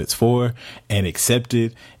understand what it's for and accept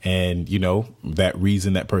it. And, you know, that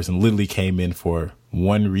reason, that person literally came in for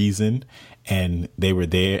one reason, and they were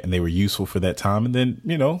there and they were useful for that time. And then,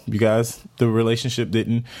 you know, you guys, the relationship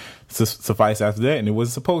didn't suffice after that, and it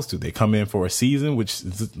wasn't supposed to. They come in for a season, which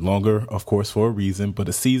is longer, of course, for a reason, but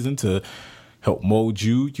a season to help mold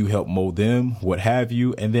you. You help mold them, what have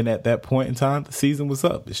you. And then at that point in time, the season was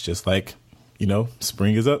up. It's just like, you know,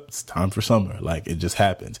 spring is up. It's time for summer. Like, it just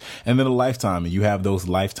happens. And then a lifetime, and you have those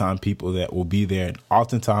lifetime people that will be there. And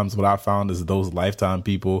oftentimes what I found is those lifetime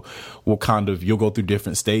people will you'll go through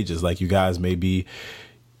different stages. Like, you guys may be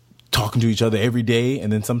talking to each other every day,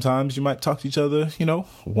 and then sometimes you might talk to each other, you know,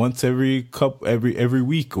 once every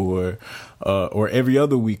week or every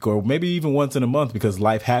other week, or maybe even once in a month, because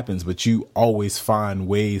life happens, but you always find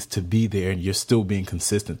ways to be there and you're still being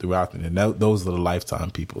consistent throughout it. And those are the lifetime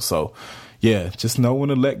people. So yeah, just know when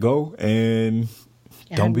to let go and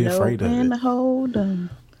don't be afraid of it. To hold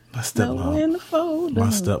 'em. My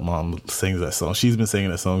stepmom sings that song. She's been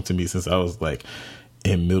singing that song to me since I was like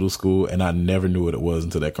in middle school, and I never knew what it was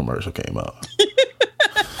until that commercial came out.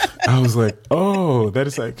 I was like, oh, that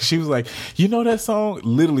is like, she was like, you know that song?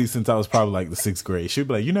 Literally since I was probably like the 6th grade. She'd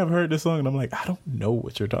be like, you never heard this song? And I'm like, I don't know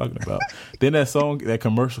what you're talking about. Then that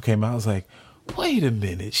commercial came out. I was like, wait a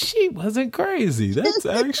minute. She wasn't crazy. That's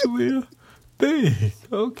actually a thing.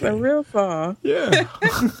 Okay. A real song. Yeah.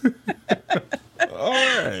 All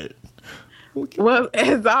right. Well,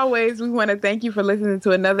 as always, we want to thank you for listening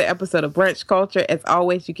to another episode of Brunch Culture. As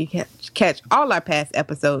always, you can catch all our past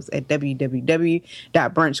episodes at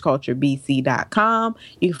www.brunchculturebc.com.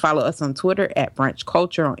 You can follow us on Twitter at Brunch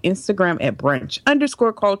Culture, on Instagram at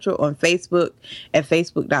Brunch_Culture, on Facebook at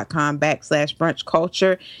facebook.com/Brunch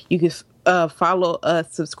Culture. You can follow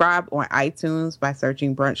us, subscribe on iTunes by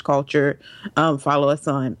searching Brunch Culture. Follow us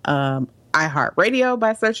on iHeartRadio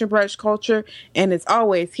by searching Brunch Culture. And as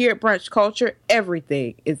always, here at Brunch Culture,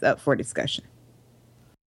 everything is up for discussion.